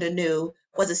Kappa Lambda Nu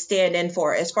was a stand-in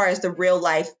for as far as the real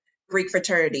life Greek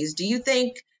fraternities? Do you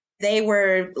think they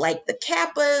were like the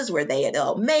Kappas? Were they the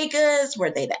Omegas?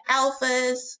 Were they the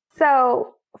Alphas?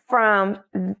 So, from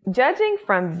judging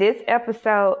from this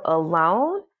episode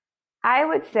alone, I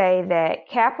would say that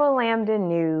Kappa Lambda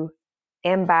Nu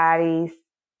embodies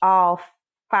all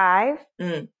 5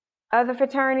 Mm. of the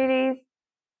fraternities.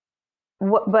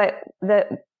 But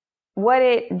what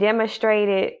it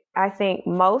demonstrated, I think,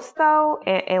 most though,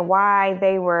 and why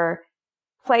they were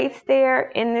placed there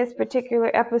in this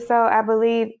particular episode, I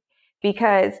believe,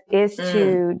 because it's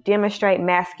to demonstrate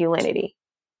masculinity.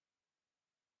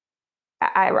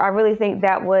 I really think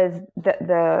that was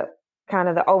the kind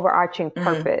of the overarching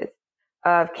purpose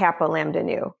of Kappa Lambda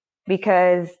Nu,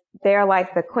 because they're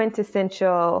like the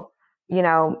quintessential,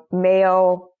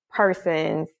 male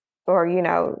persons, or,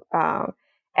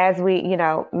 as we,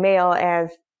 male as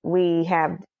we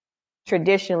have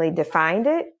traditionally defined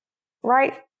it,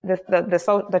 right?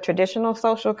 The traditional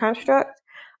social construct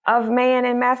of man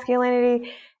and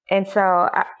masculinity. And so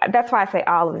that's why I say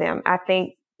all of them. I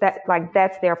think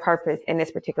that's their purpose in this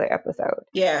particular episode.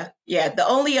 Yeah. The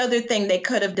only other thing they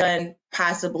could have done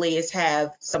possibly is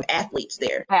have some athletes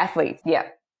there. Athletes, yeah.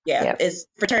 Yeah, it's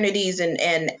fraternities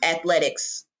and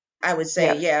athletics, I would say.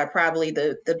 Yep. Yeah, probably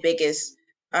the biggest,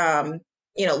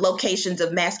 locations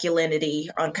of masculinity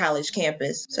on college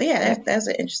campus. So yeah, that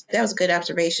was a good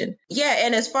observation. Yeah,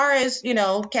 and as far as,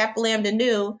 Kappa Lambda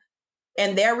Nu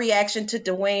and their reaction to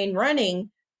Dwayne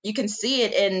running, you can see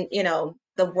it in,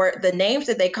 the names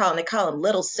that they call him. They call him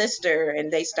Little Sister,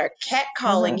 and they start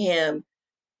catcalling him,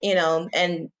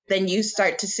 and then you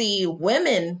start to see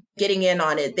women getting in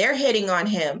on it. They're hitting on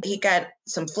him. He got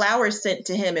some flowers sent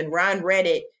to him, and Ron read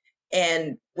it,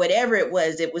 and whatever it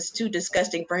was too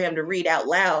disgusting for him to read out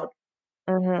loud.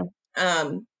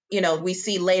 We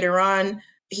see later on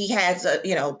he has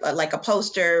like a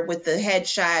poster with the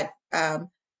headshot,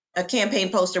 a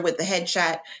campaign poster with the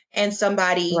headshot, and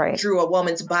somebody drew a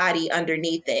woman's body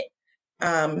underneath it.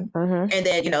 And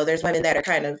then, there's women that are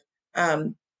kind of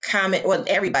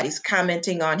everybody's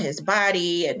commenting on his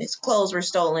body, and his clothes were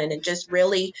stolen, and just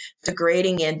really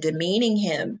degrading and demeaning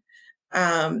him.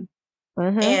 And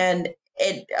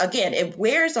it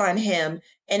wears on him,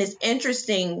 and it's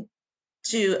interesting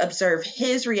to observe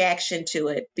his reaction to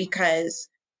it, because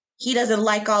he doesn't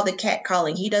like all the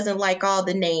catcalling. He doesn't like all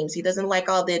the names. He doesn't like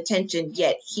all the attention,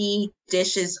 yet he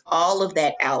dishes all of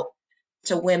that out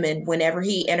to women whenever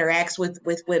he interacts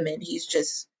with women. He's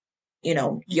just,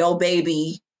 yo,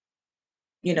 baby,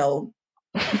 you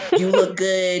look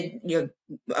good. You're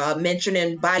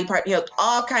mentioning body part,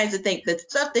 all kinds of things. The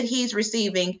stuff that he's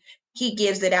receiving, he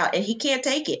gives it out, and he can't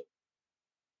take it.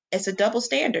 It's a double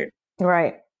standard.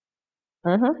 Right.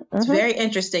 It's very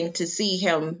interesting to see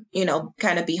him,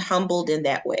 kind of be humbled in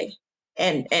that way,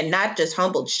 and not just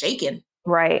humbled, shaken.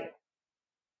 Right.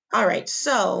 All right.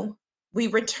 So we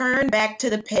return back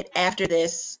to the pit after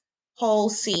this whole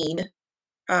scene.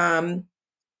 I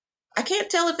can't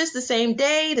tell if it's the same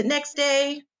day, the next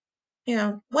day,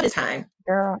 what is time?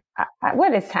 Girl,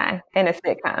 what is time in a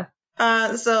sitcom?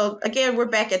 So again, we're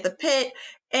back at the pit,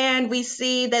 and we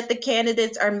see that the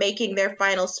candidates are making their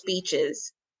final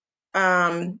speeches.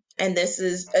 And this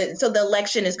is, so the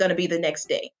election is going to be the next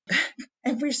day.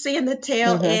 And we're seeing the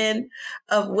tail end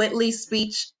of Whitley's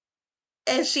speech,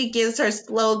 and she gives her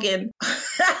slogan.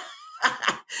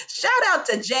 Shout out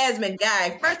to Jasmine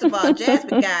Guy. First of all,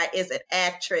 Jasmine Guy is an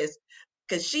actress,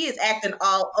 because she is acting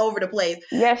all over the place.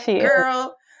 Yes, she is.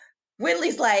 Girl,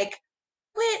 Whitley's like,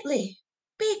 Whitley,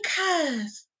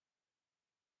 because.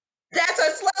 That's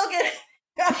her slogan.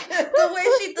 The way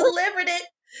she delivered it,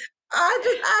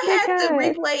 I had to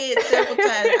replay it several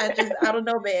times. I don't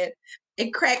know, man.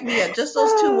 It cracked me up. Just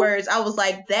those 2 words. I was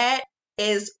like, that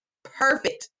is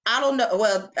perfect. I don't know.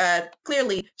 Well,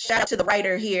 clearly, shout out to the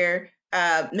writer here,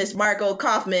 Miss Margot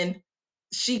Kaufman.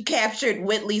 She captured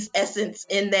Whitley's essence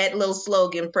in that little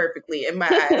slogan perfectly in my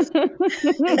eyes.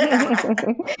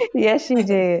 Yes, she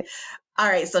did. All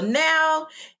right, so now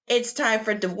it's time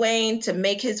for Dwayne to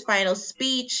make his final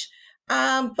speech,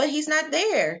 but he's not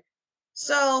there.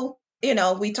 So,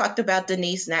 we talked about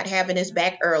Denise not having his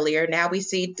back earlier. Now we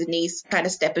see Denise kind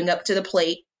of stepping up to the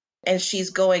plate, and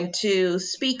she's going to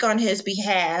speak on his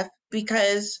behalf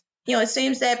because, it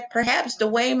seems that perhaps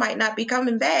Dwayne might not be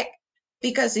coming back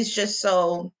because he's just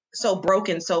so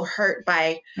broken, so hurt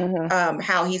by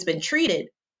how he's been treated.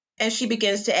 And she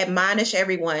begins to admonish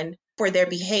everyone for their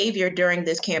behavior during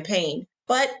this campaign.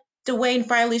 But Dwayne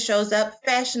finally shows up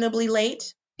fashionably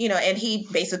late, and he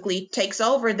basically takes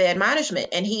over the admonishment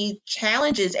and he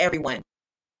challenges everyone.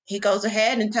 He goes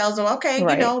ahead and tells them, okay,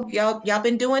 Right. y'all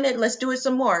been doing it. Let's do it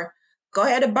some more. Go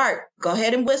ahead and bark. Go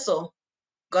ahead and whistle.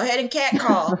 Go ahead and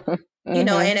catcall. And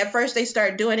at first they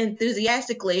start doing it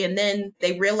enthusiastically, and then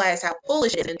they realize how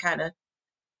foolish it is, and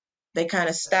they kind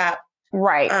of stop.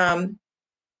 Right.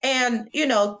 And,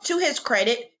 to his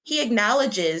credit, he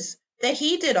acknowledges that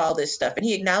he did all this stuff, and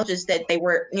he acknowledges that they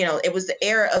were, it was the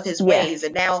error of his Yes. ways.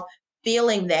 And now,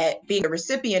 feeling that, being a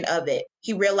recipient of it,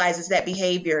 he realizes that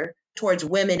behavior towards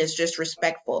women is just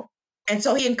respectful. And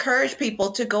so he encouraged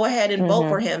people to go ahead and vote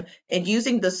for him, and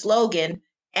using the slogan,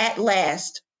 "At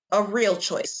last, a real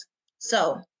choice."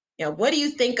 So, what do you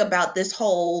think about this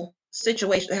whole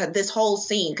situation, this whole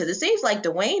scene? Because it seems like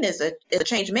Dwayne is a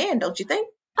changed man, don't you think?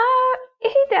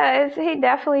 He does. He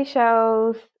definitely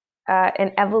shows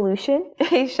an evolution.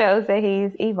 He shows that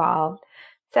he's evolved.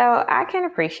 So I can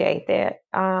appreciate that.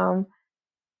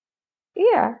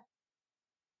 Yeah.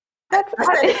 That's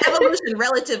evolution,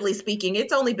 relatively speaking.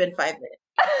 It's only been 5 minutes.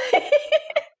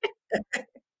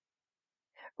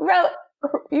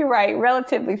 You're right,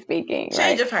 relatively speaking.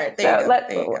 Change of heart. There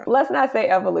you go. Let's not say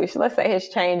evolution. Let's say his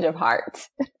change of heart.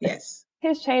 Yes.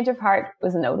 His change of heart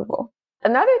was notable.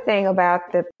 Another thing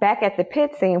about the back at the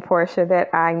pit scene, Portia,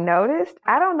 that I noticed,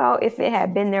 I don't know if it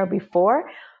had been there before,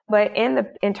 but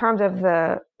in terms of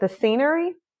the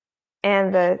scenery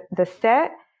and the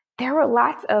set, there were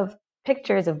lots of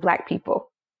pictures of Black people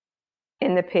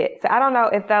in the pit. So I don't know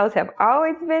if those have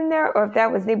always been there or if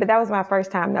that was new, but that was my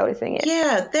first time noticing it.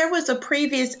 Yeah, there was a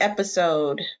previous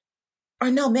episode.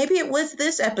 Or no, maybe it was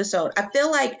this episode. I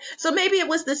feel like, so maybe it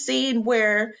was the scene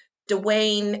where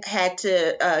Dwayne had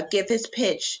to give his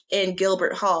pitch in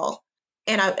Gilbert Hall.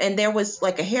 And there was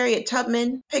like a Harriet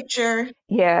Tubman picture.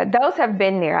 Yeah, those have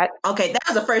been there. Okay, that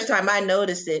was the first time I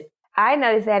noticed it. I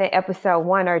noticed that in episode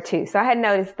 1 or 2. So I had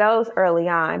noticed those early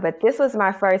on, but this was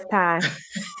my first time.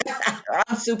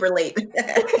 I'm super late.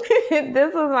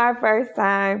 This was my first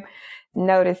time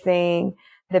noticing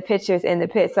the pictures in the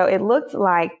pit. So it looked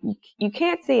like, you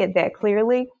can't see it that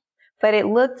clearly, but it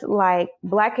looked like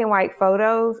black and white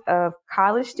photos of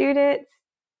college students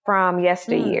from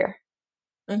yesteryear.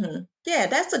 Mm-hmm. Yeah,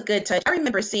 that's a good touch. I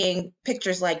remember seeing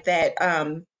pictures like that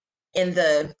in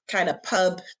the kind of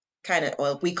pub,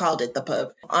 well, we called it the pub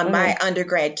on my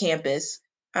undergrad campus.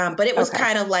 But it was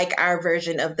kind of like our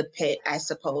version of the pit, I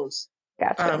suppose.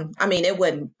 Gotcha. I mean, it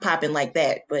wasn't popping like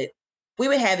that, but we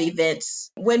would have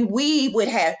events when we would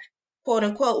have, quote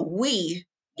unquote,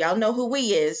 y'all know who we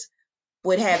is,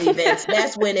 would have events.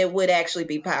 That's when it would actually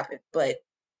be popping. But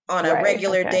on a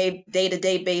regular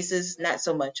day-to-day basis, not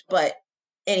so much. But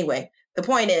anyway, the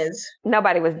point is,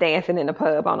 nobody was dancing in the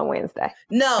pub on a Wednesday.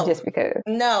 No. Just because.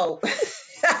 No.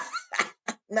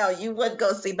 No, you wouldn't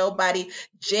go see nobody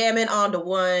jamming on the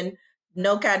one,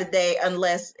 no kind of day,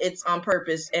 unless it's on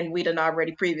purpose and we done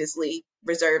already previously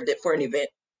reserved it for an event.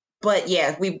 But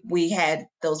yeah, we had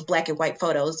those black and white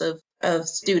photos of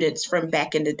students from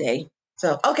back in the day.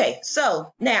 So, okay,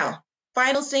 so now,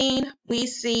 final scene, we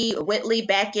see Whitley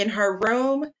back in her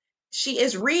room. She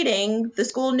is reading the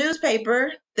school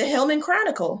newspaper, the Hillman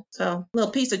Chronicle. So, a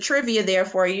little piece of trivia there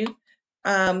for you.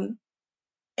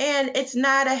 And it's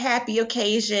not a happy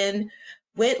occasion.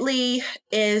 Whitley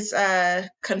is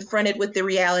confronted with the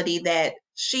reality that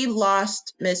she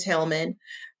lost Miss Hillman.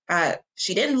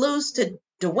 She didn't lose to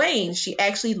Dwayne. She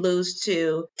actually lost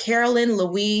to Carolyn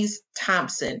Louise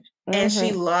Thompson. And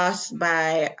she lost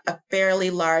by a fairly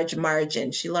large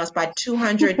margin. She lost by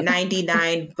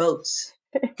 299 votes.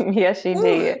 Yes, she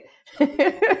did.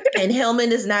 And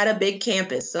Hillman is not a big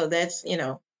campus. So that's,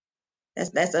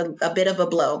 that's a bit of a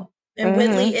blow. And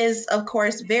Whitley is, of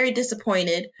course, very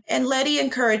disappointed. And Letty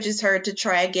encourages her to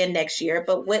try again next year.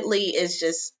 But Whitley is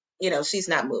just, she's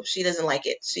not moved. She doesn't like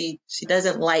it. She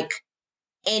doesn't like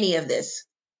any of this.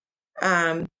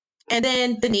 And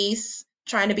then Denise,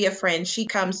 trying to be a friend, she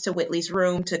comes to Whitley's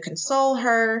room to console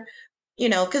her,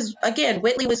 because, again,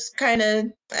 Whitley was kind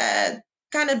of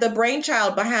the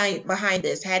brainchild behind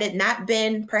this. Had it not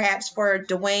been perhaps for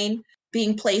Dwayne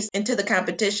being placed into the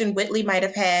competition, Whitley might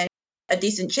have had a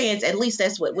decent chance. At least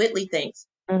that's what Whitley thinks.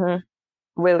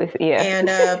 Willis, yeah. And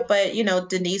but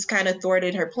Denise kind of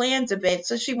thwarted her plans a bit,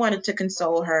 so she wanted to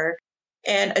console her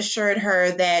and assured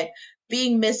her that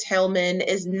being Miss Hillman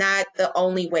is not the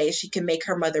only way she can make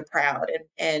her mother proud,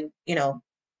 and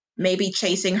maybe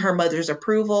chasing her mother's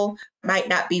approval might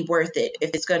not be worth it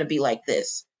if it's going to be like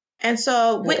this. And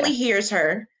so Whitley hears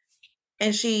her,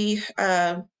 and she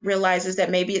realizes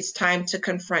that maybe it's time to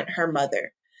confront her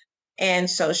mother. And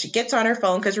so she gets on her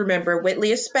phone, because remember,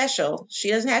 Whitley is special. She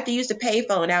doesn't have to use the pay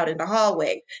phone out in the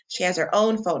hallway. She has her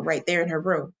own phone right there in her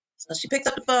room. So she picks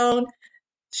up the phone.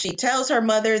 She tells her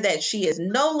mother that she is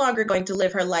no longer going to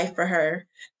live her life for her.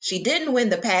 She didn't win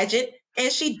the pageant,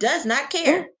 and she does not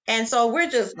care. And so we're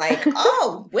just like,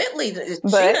 oh, Whitley, she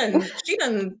done,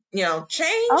 change.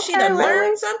 Okay, she done Whitley.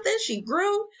 learned something. She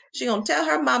grew. She gonna tell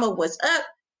her mama what's up.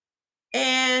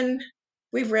 And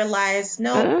we've realized,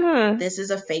 no, this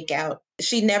is a fake out.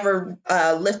 She never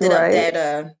lifted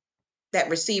up that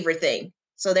receiver thing.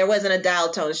 So there wasn't a dial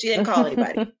tone. She didn't call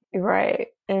anybody. Right.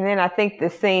 And then I think the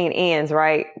scene ends,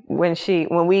 right? When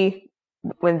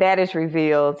that is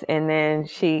revealed, and then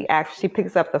she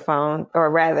picks up the phone, or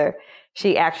rather,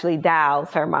 she actually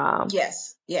dials her mom.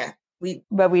 Yes. Yeah.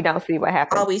 But we don't see what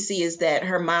happens. All we see is that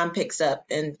her mom picks up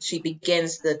and she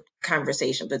begins the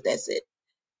conversation, but that's it.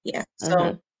 Yeah.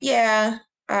 So yeah,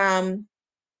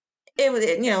 it was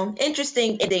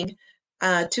interesting ending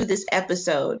to this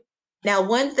episode. Now,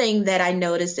 one thing that I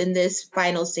noticed in this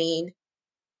final scene,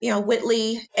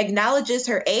 Whitley acknowledges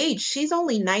her age. She's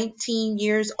only 19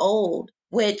 years old,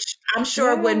 which I'm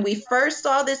sure when we first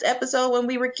saw this episode when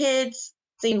we were kids,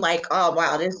 seemed like, oh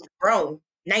wow, this is grown.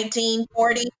 19,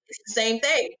 40, it's the same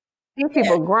thing. These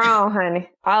people grown, honey.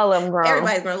 All of them grown.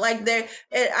 Everybody's grown. Like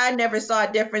I never saw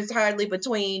a difference hardly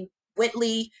between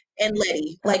Whitley and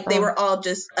Letty. Like they were all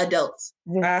just adults.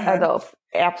 Adults,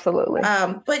 absolutely.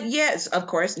 But yes, of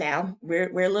course, now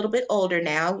we're a little bit older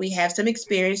now. We have some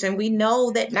experience, and we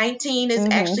know that 19 is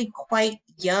actually quite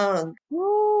young.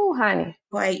 Ooh, honey.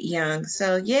 Quite young.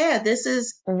 So yeah, this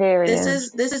is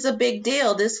a big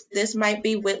deal. This might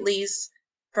be Whitley's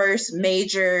first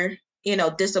major,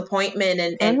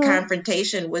 disappointment and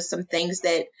confrontation with some things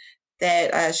that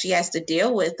she has to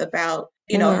deal with about,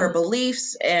 her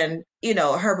beliefs and,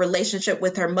 her relationship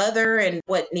with her mother and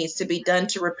what needs to be done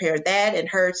to repair that, and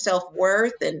her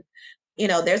self-worth. And,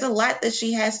 there's a lot that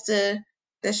she has to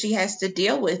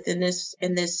deal with in this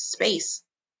space.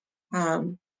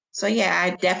 So yeah, I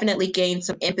definitely gained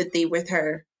some empathy with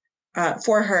her,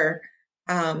 for her,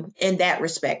 in that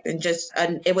respect. And just,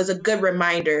 it was a good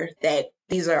reminder that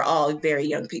these are all very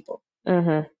young people.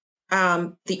 The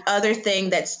other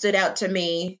thing that stood out to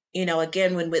me,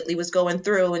 again, when Whitley was going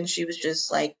through and she was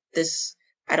just like this,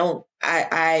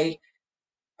 I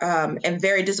am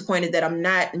very disappointed that I'm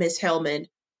not Miss Hillman.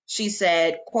 She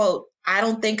said, quote, "I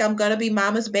don't think I'm going to be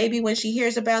mama's baby when she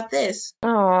hears about this."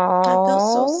 Aww. I feel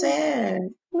so sad.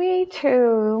 Me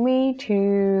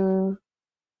too.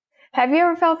 Have you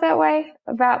ever felt that way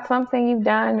about something you've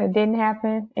done or didn't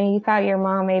happen, and you thought your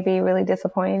mom may be really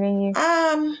disappointed in you?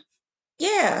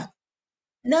 Yeah.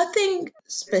 Nothing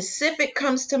specific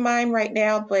comes to mind right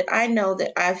now, but I know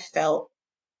that I've felt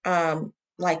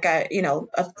like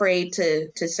afraid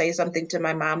to say something to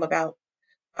my mom about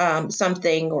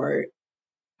something, or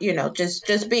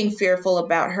just being fearful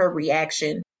about her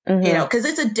reaction. Because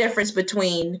it's a difference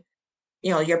between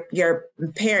your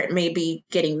parent may be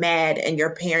getting mad and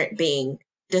your parent being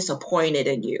disappointed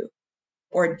in you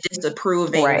or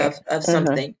disapproving of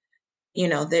something.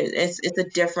 It's a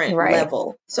different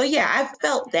level. So yeah, I've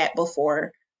felt that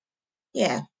before.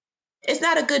 Yeah. It's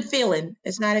not a good feeling.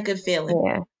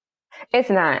 Yeah. It's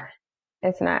not.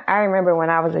 I remember when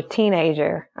I was a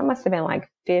teenager, I must have been like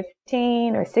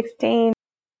 15 or 16.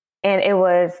 And it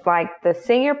was like the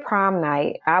senior prom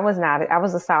night. I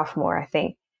was a sophomore, I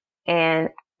think. And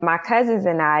my cousins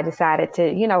and I decided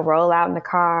to, roll out in the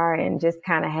car and just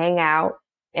kind of hang out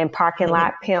and parking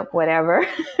lot pimp, whatever.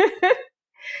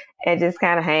 And just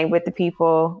kind of hang with the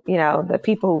people, the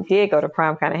people who did go to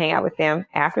prom, kind of hang out with them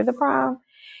after the prom.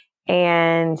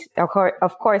 And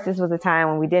of course, this was a time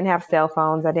when we didn't have cell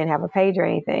phones. I didn't have a page or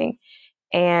anything.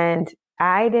 And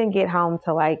I didn't get home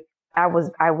till I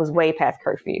was way past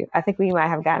curfew. I think we might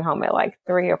have gotten home at like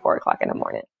 3 or 4 o'clock in the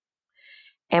morning.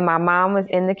 And my mom was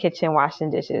in the kitchen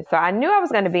washing dishes. So I knew I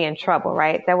was going to be in trouble,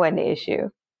 right? That wasn't the issue.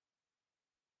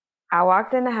 I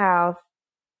walked in the house.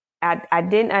 I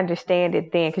didn't understand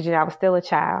it then because, I was still a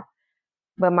child.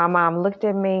 But my mom looked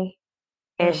at me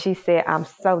and she said, "I'm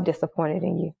so disappointed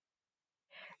in you."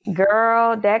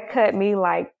 Girl, that cut me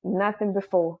like nothing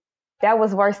before. That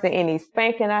was worse than any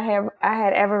spanking I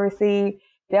had ever received.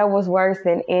 that was worse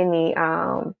than any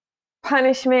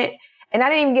punishment. And I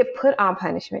didn't even get put on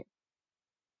punishment.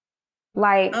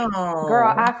 Like, girl,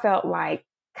 Oh, I felt like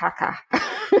caca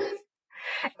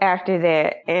after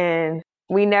that. And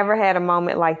we never had a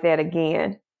moment like that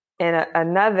again. And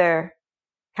another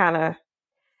kind of,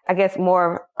 I guess,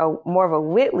 more of a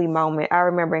Whitley moment. I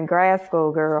remember in grad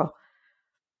school, girl,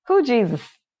 who Jesus,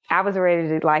 I was ready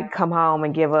to like come home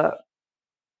and give up.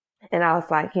 And I was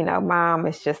like, Mom,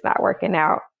 it's just not working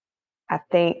out. I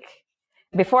think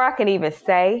before I can even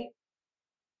say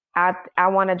I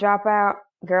want to drop out,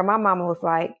 girl, my mama was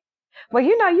like, well,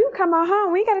 you come on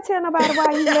home. We ain't got to tell nobody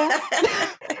why you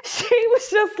left. She was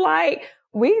just like,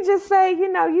 we just say,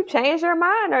 you changed your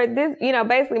mind or this,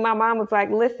 basically my mom was like,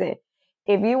 listen,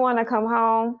 if you want to come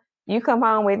home, you come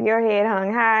home with your head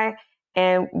hung high.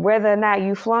 And whether or not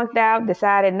you flunked out,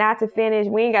 decided not to finish,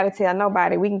 we ain't got to tell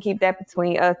nobody. We can keep that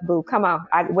between us, boo. Come on.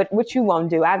 What you want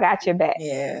to do? I got your back.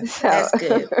 yeah, So, that's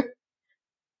good.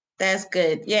 That's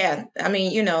good. Yeah. I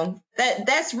mean,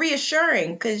 that's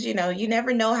reassuring because, you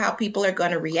never know how people are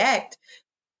going to react.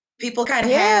 People kind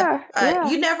of have, yeah.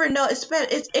 you never know.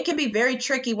 It can be very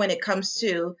tricky when it comes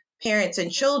to parents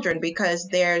and children because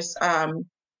there's,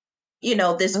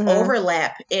 this Mm-hmm.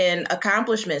 overlap in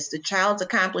accomplishments. The child's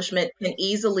accomplishment can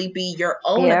easily be your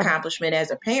own Yeah. accomplishment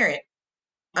as a parent.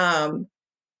 Um,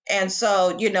 and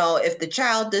so, if the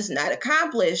child does not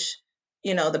accomplish,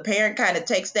 the parent kind of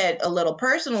takes that a little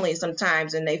personally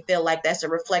sometimes, and they feel like that's a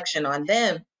reflection on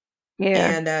them.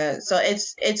 Yeah. And so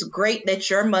it's great that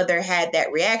your mother had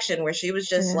that reaction where she was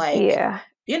just like, Yeah.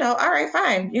 all right,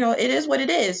 fine. It is what it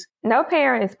is. No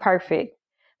parent is perfect,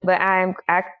 but I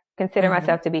consider Mhm.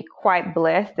 myself to be quite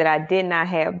blessed that I did not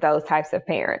have those types of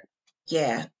parents.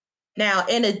 Yeah. Now,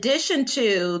 in addition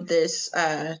to this,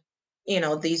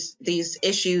 these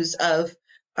issues of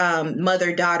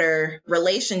mother-daughter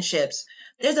relationships,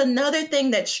 there's another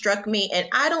thing that struck me, and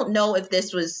I don't know if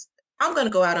this was. I'm going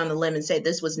to go out on a limb and say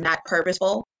this was not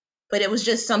purposeful, but it was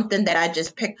just something that I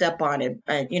just picked up on, and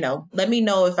let me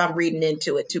know if I'm reading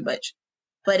into it too much.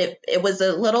 But it was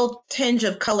a little tinge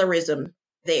of colorism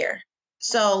there.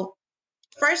 So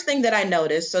first thing that I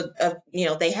noticed, so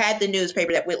they had the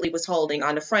newspaper that Whitley was holding.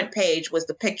 On the front page was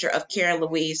the picture of Karen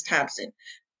Louise Thompson.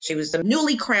 She was the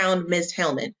newly crowned Miss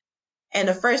Hillman. And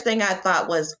the first thing I thought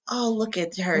was, oh, look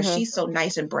at her. Mm-hmm. She's so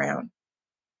nice and brown.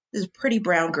 This is a pretty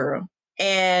brown girl.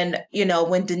 And,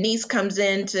 when Denise comes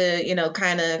in to,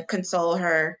 kind of console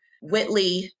her,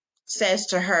 Whitley says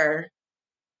to her,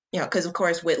 because of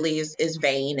course Whitley is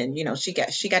vain and, she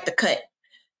got the cut.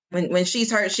 When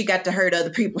she's hurt, she got to hurt other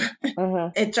people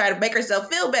Mm-hmm. and try to make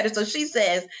herself feel better. So she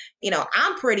says,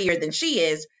 I'm prettier than she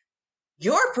is.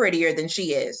 You're prettier than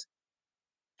she is.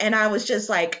 And I was just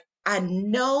like, I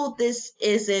know this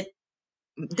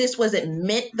wasn't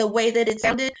meant the way that it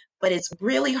sounded, but it's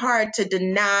really hard to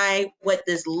deny what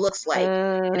this looks like.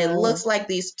 And it looks like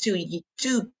these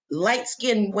two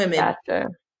light-skinned women, Gotcha.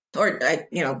 or,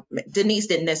 Denise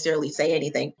didn't necessarily say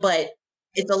anything, but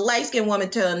it's a light-skinned woman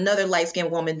to another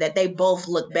light-skinned woman that they both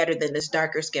look better than this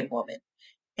darker-skinned woman.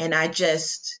 And I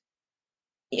just,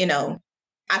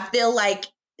 I feel like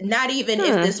not even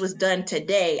if this was done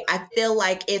today, I feel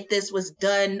like if this was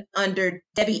done under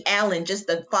Debbie Allen just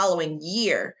the following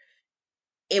year,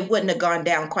 it wouldn't have gone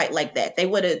down quite like that. They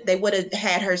would have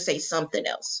had her say something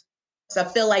else. So I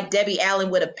feel like Debbie Allen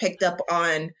would have picked up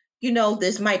on,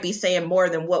 this might be saying more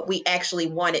than what we actually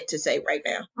wanted to say right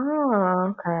now.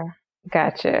 Oh, okay.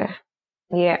 Gotcha.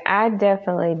 Yeah, I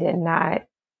definitely did not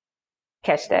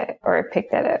catch that or pick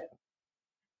that up.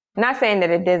 Not saying that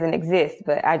it doesn't exist,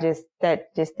 but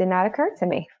that just did not occur to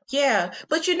me. Yeah,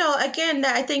 but again,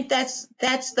 I think that's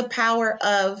the power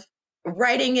of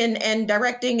writing and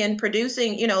directing and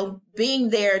producing, being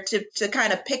there to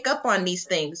kind of pick up on these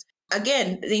things.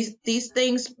 Again, these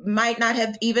things might not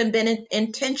have even been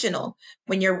intentional.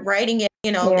 When you're writing it,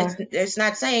 Yeah. it's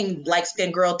not saying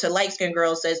light-skinned girl to light-skinned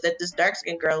girl says that this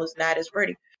dark-skinned girl is not as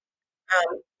pretty.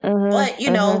 But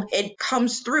Mm-hmm. it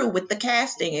comes through with the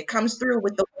casting. It comes through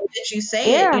with the way that you say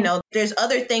it. Yeah. There's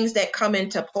other things that come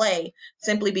into play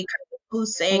simply because of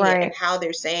who's saying it and Right. how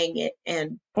they're saying it.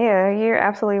 And Yeah, you're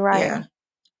absolutely right. yeah,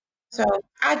 so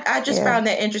I just Yeah. found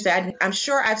that interesting. I'm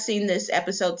sure I've seen this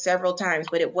episode several times,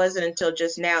 but it wasn't until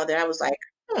just now that I was like,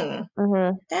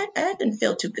 Mm-hmm. that didn't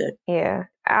feel too good. Yeah.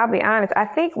 I'll be honest. I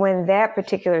think when that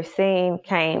particular scene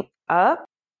came up,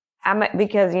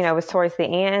 because it was towards the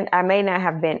end, I may not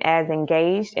have been as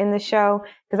engaged in the show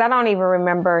because I don't even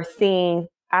remember seeing.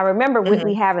 I remember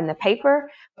Whitley Mm-hmm. having the paper,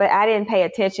 but I didn't pay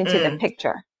attention to the Mm,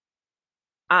 picture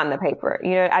on the paper.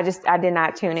 I did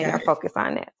not tune in or got it. focus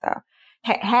on that. So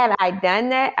had I done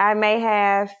that, I may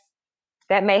have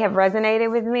that may have resonated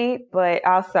with me, but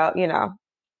also,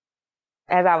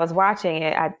 as I was watching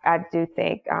it, I do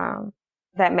think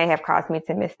that may have caused me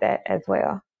to miss that as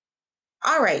well.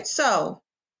 All right, so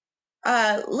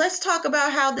let's talk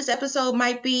about how this episode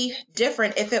might be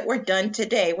different if it were done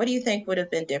today. What do you think would have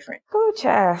been different? Ooh,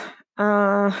 child.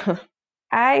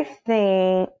 I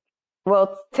think,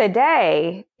 well,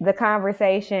 today the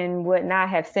conversation would not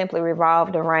have simply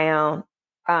revolved around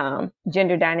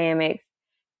gender dynamics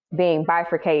being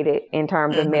bifurcated in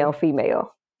terms of male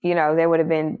female. There would have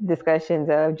been discussions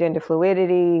of gender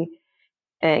fluidity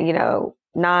and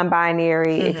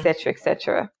non-binary, et cetera, et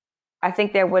cetera. I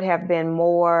think there would have been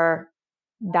more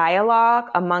dialogue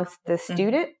amongst the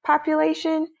student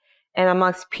population and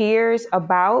amongst peers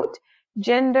about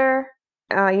gender,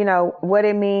 what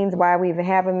it means, why we even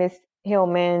have a Miss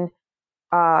Hillman,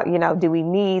 do we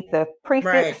need the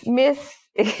prefix Miss?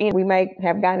 We may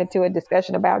have gotten into a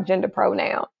discussion about gender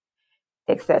pronouns,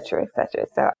 et cetera, et cetera.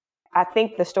 So I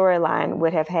think the storyline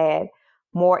would have had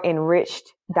more enriched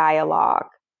dialogue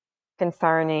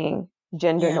concerning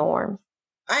gender norms.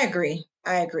 I agree.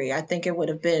 I think it would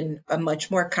have been a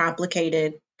much more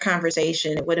complicated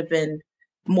conversation. It would have been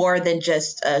more than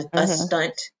just a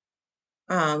stunt.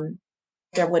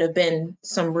 There would have been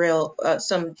some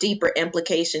some deeper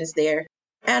implications there.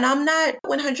 And I'm not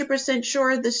 100%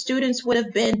 sure the students would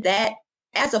have been that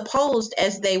as opposed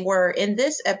as they were in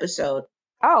this episode.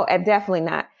 Oh, definitely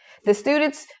not. The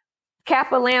students,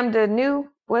 Kappa Lambda Nu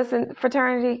wasn't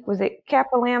fraternity. Was it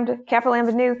Kappa Lambda? Kappa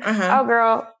Lambda Nu? Oh,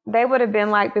 girl, they would have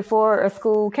been like before a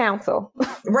school council.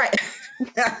 Right.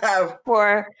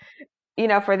 for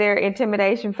their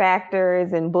intimidation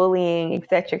factors and bullying, et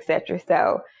cetera, et cetera.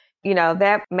 So,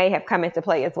 that may have come into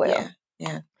play as well.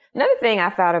 Yeah. Another thing I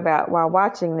thought about while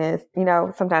watching this,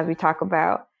 sometimes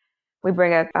we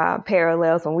bring up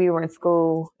parallels when we were in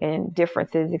school and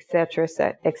differences, et cetera,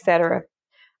 et cetera.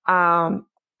 I'm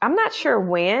not sure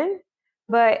when,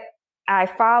 but I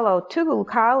follow Tougaloo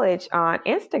College on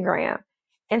Instagram.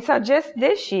 And so just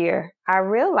this year, I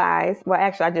realized, well,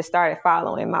 actually, I just started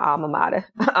following my alma mater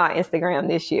on Instagram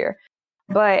this year.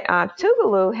 But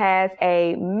Tougaloo has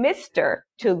a Mr.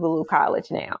 Tougaloo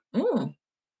College now.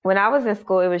 When I was in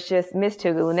school, it was just Miss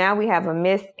Tougaloo. Now we have a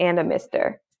Miss and a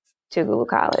Mr. Tougaloo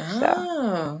College.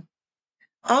 So.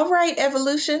 All right,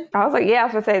 evolution. I was like, yeah, I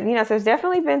was going to say, so there's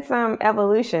definitely been some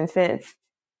evolution since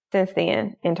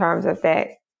then in terms of that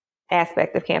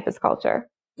aspect of campus culture.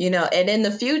 And in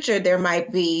the future, there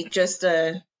might be just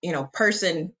a,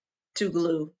 person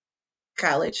Tougaloo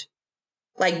College,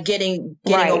 like getting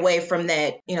away from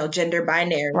that, gender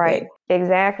binary. Right.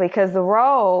 Exactly. Because the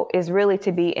role is really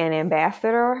to be an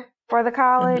ambassador for the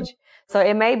college. So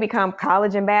it may become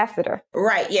college ambassador.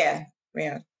 Right. Yeah.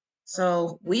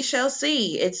 So we shall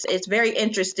see. It's very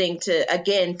interesting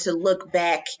to look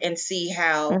back and see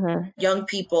how young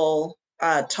people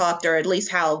talked, or at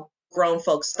least how grown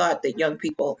folks thought that young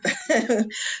people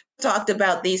talked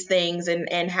about these things,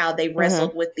 and how they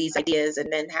wrestled with these ideas,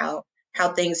 and then how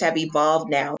things have evolved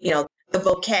now. The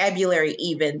vocabulary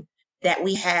even that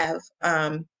we have,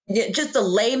 just the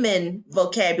layman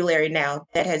vocabulary now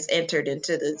that has entered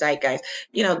into the zeitgeist.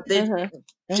 The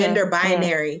gender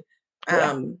binary.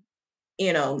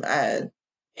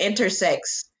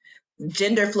 Intersex,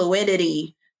 gender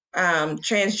fluidity,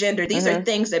 transgender. These are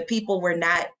things that people were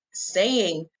not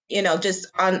saying,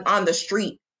 just on the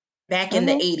street back in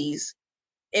the 80s.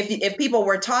 If people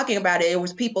were talking about it, it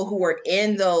was people who were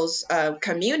in those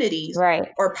communities,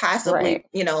 or possibly,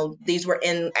 these were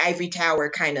in ivory tower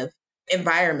kind of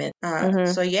environment.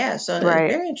 So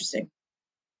very interesting.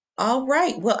 All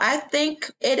right. Well, I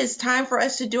think it is time for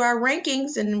us to do our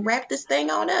rankings and wrap this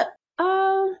thing on up.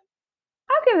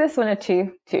 I'll give this one a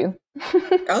 2 too.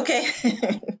 Okay.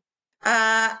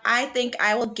 I think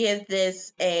I will give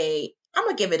this I'm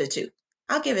gonna give it a 2.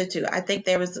 I'll give it a 2. I think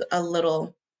there was a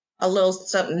little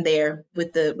something there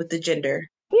with the gender.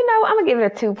 I'm gonna give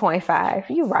it a 2.5.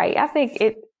 You're right. I think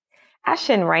I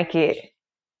shouldn't rank it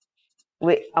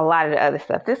with a lot of the other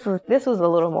stuff. This was a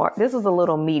little more. This was a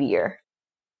little meatier.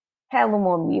 Had a little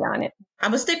more meat on it.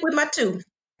 I'm gonna stick with my 2.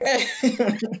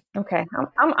 Okay,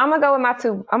 I'm gonna go with my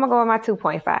 2. I'm gonna go with my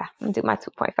 2.5. I'm gonna do my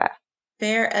 2.5.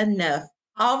 Fair enough.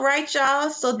 All right, y'all.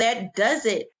 So that does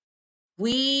it.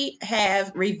 We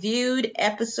have reviewed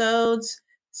episodes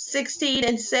 16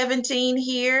 and 17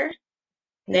 here.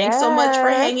 Thanks so much for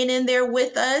hanging in there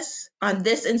with us on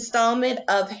this installment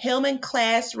of Hillman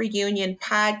Class Reunion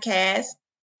Podcast.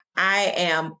 I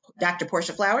am Dr.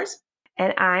 Portia Flowers.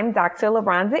 And I'm Dr.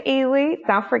 LaBronza Ely.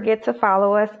 Don't forget to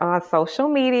follow us on social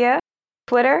media.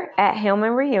 Twitter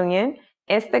 @Hillman Reunion,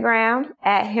 Instagram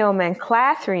 @Hillman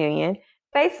Class Reunion,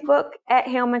 Facebook at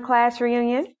Hillman Class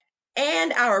Reunion.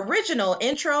 And our original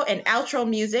intro and outro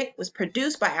music was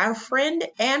produced by our friend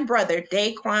and brother,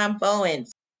 Daquan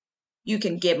Bowens. You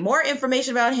can get more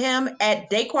information about him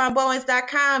at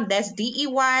DaquanBowens.com. That's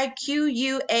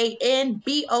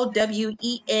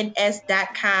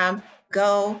DeQuanBowens.com.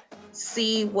 Go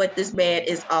see what this man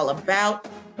is all about.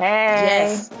 Hey,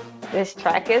 yes. This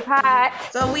track is hot.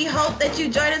 So we hope that you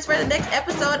join us for the next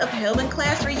episode of Hillman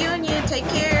Class Reunion. Take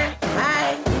care.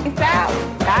 Bye. Peace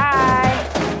out. Bye.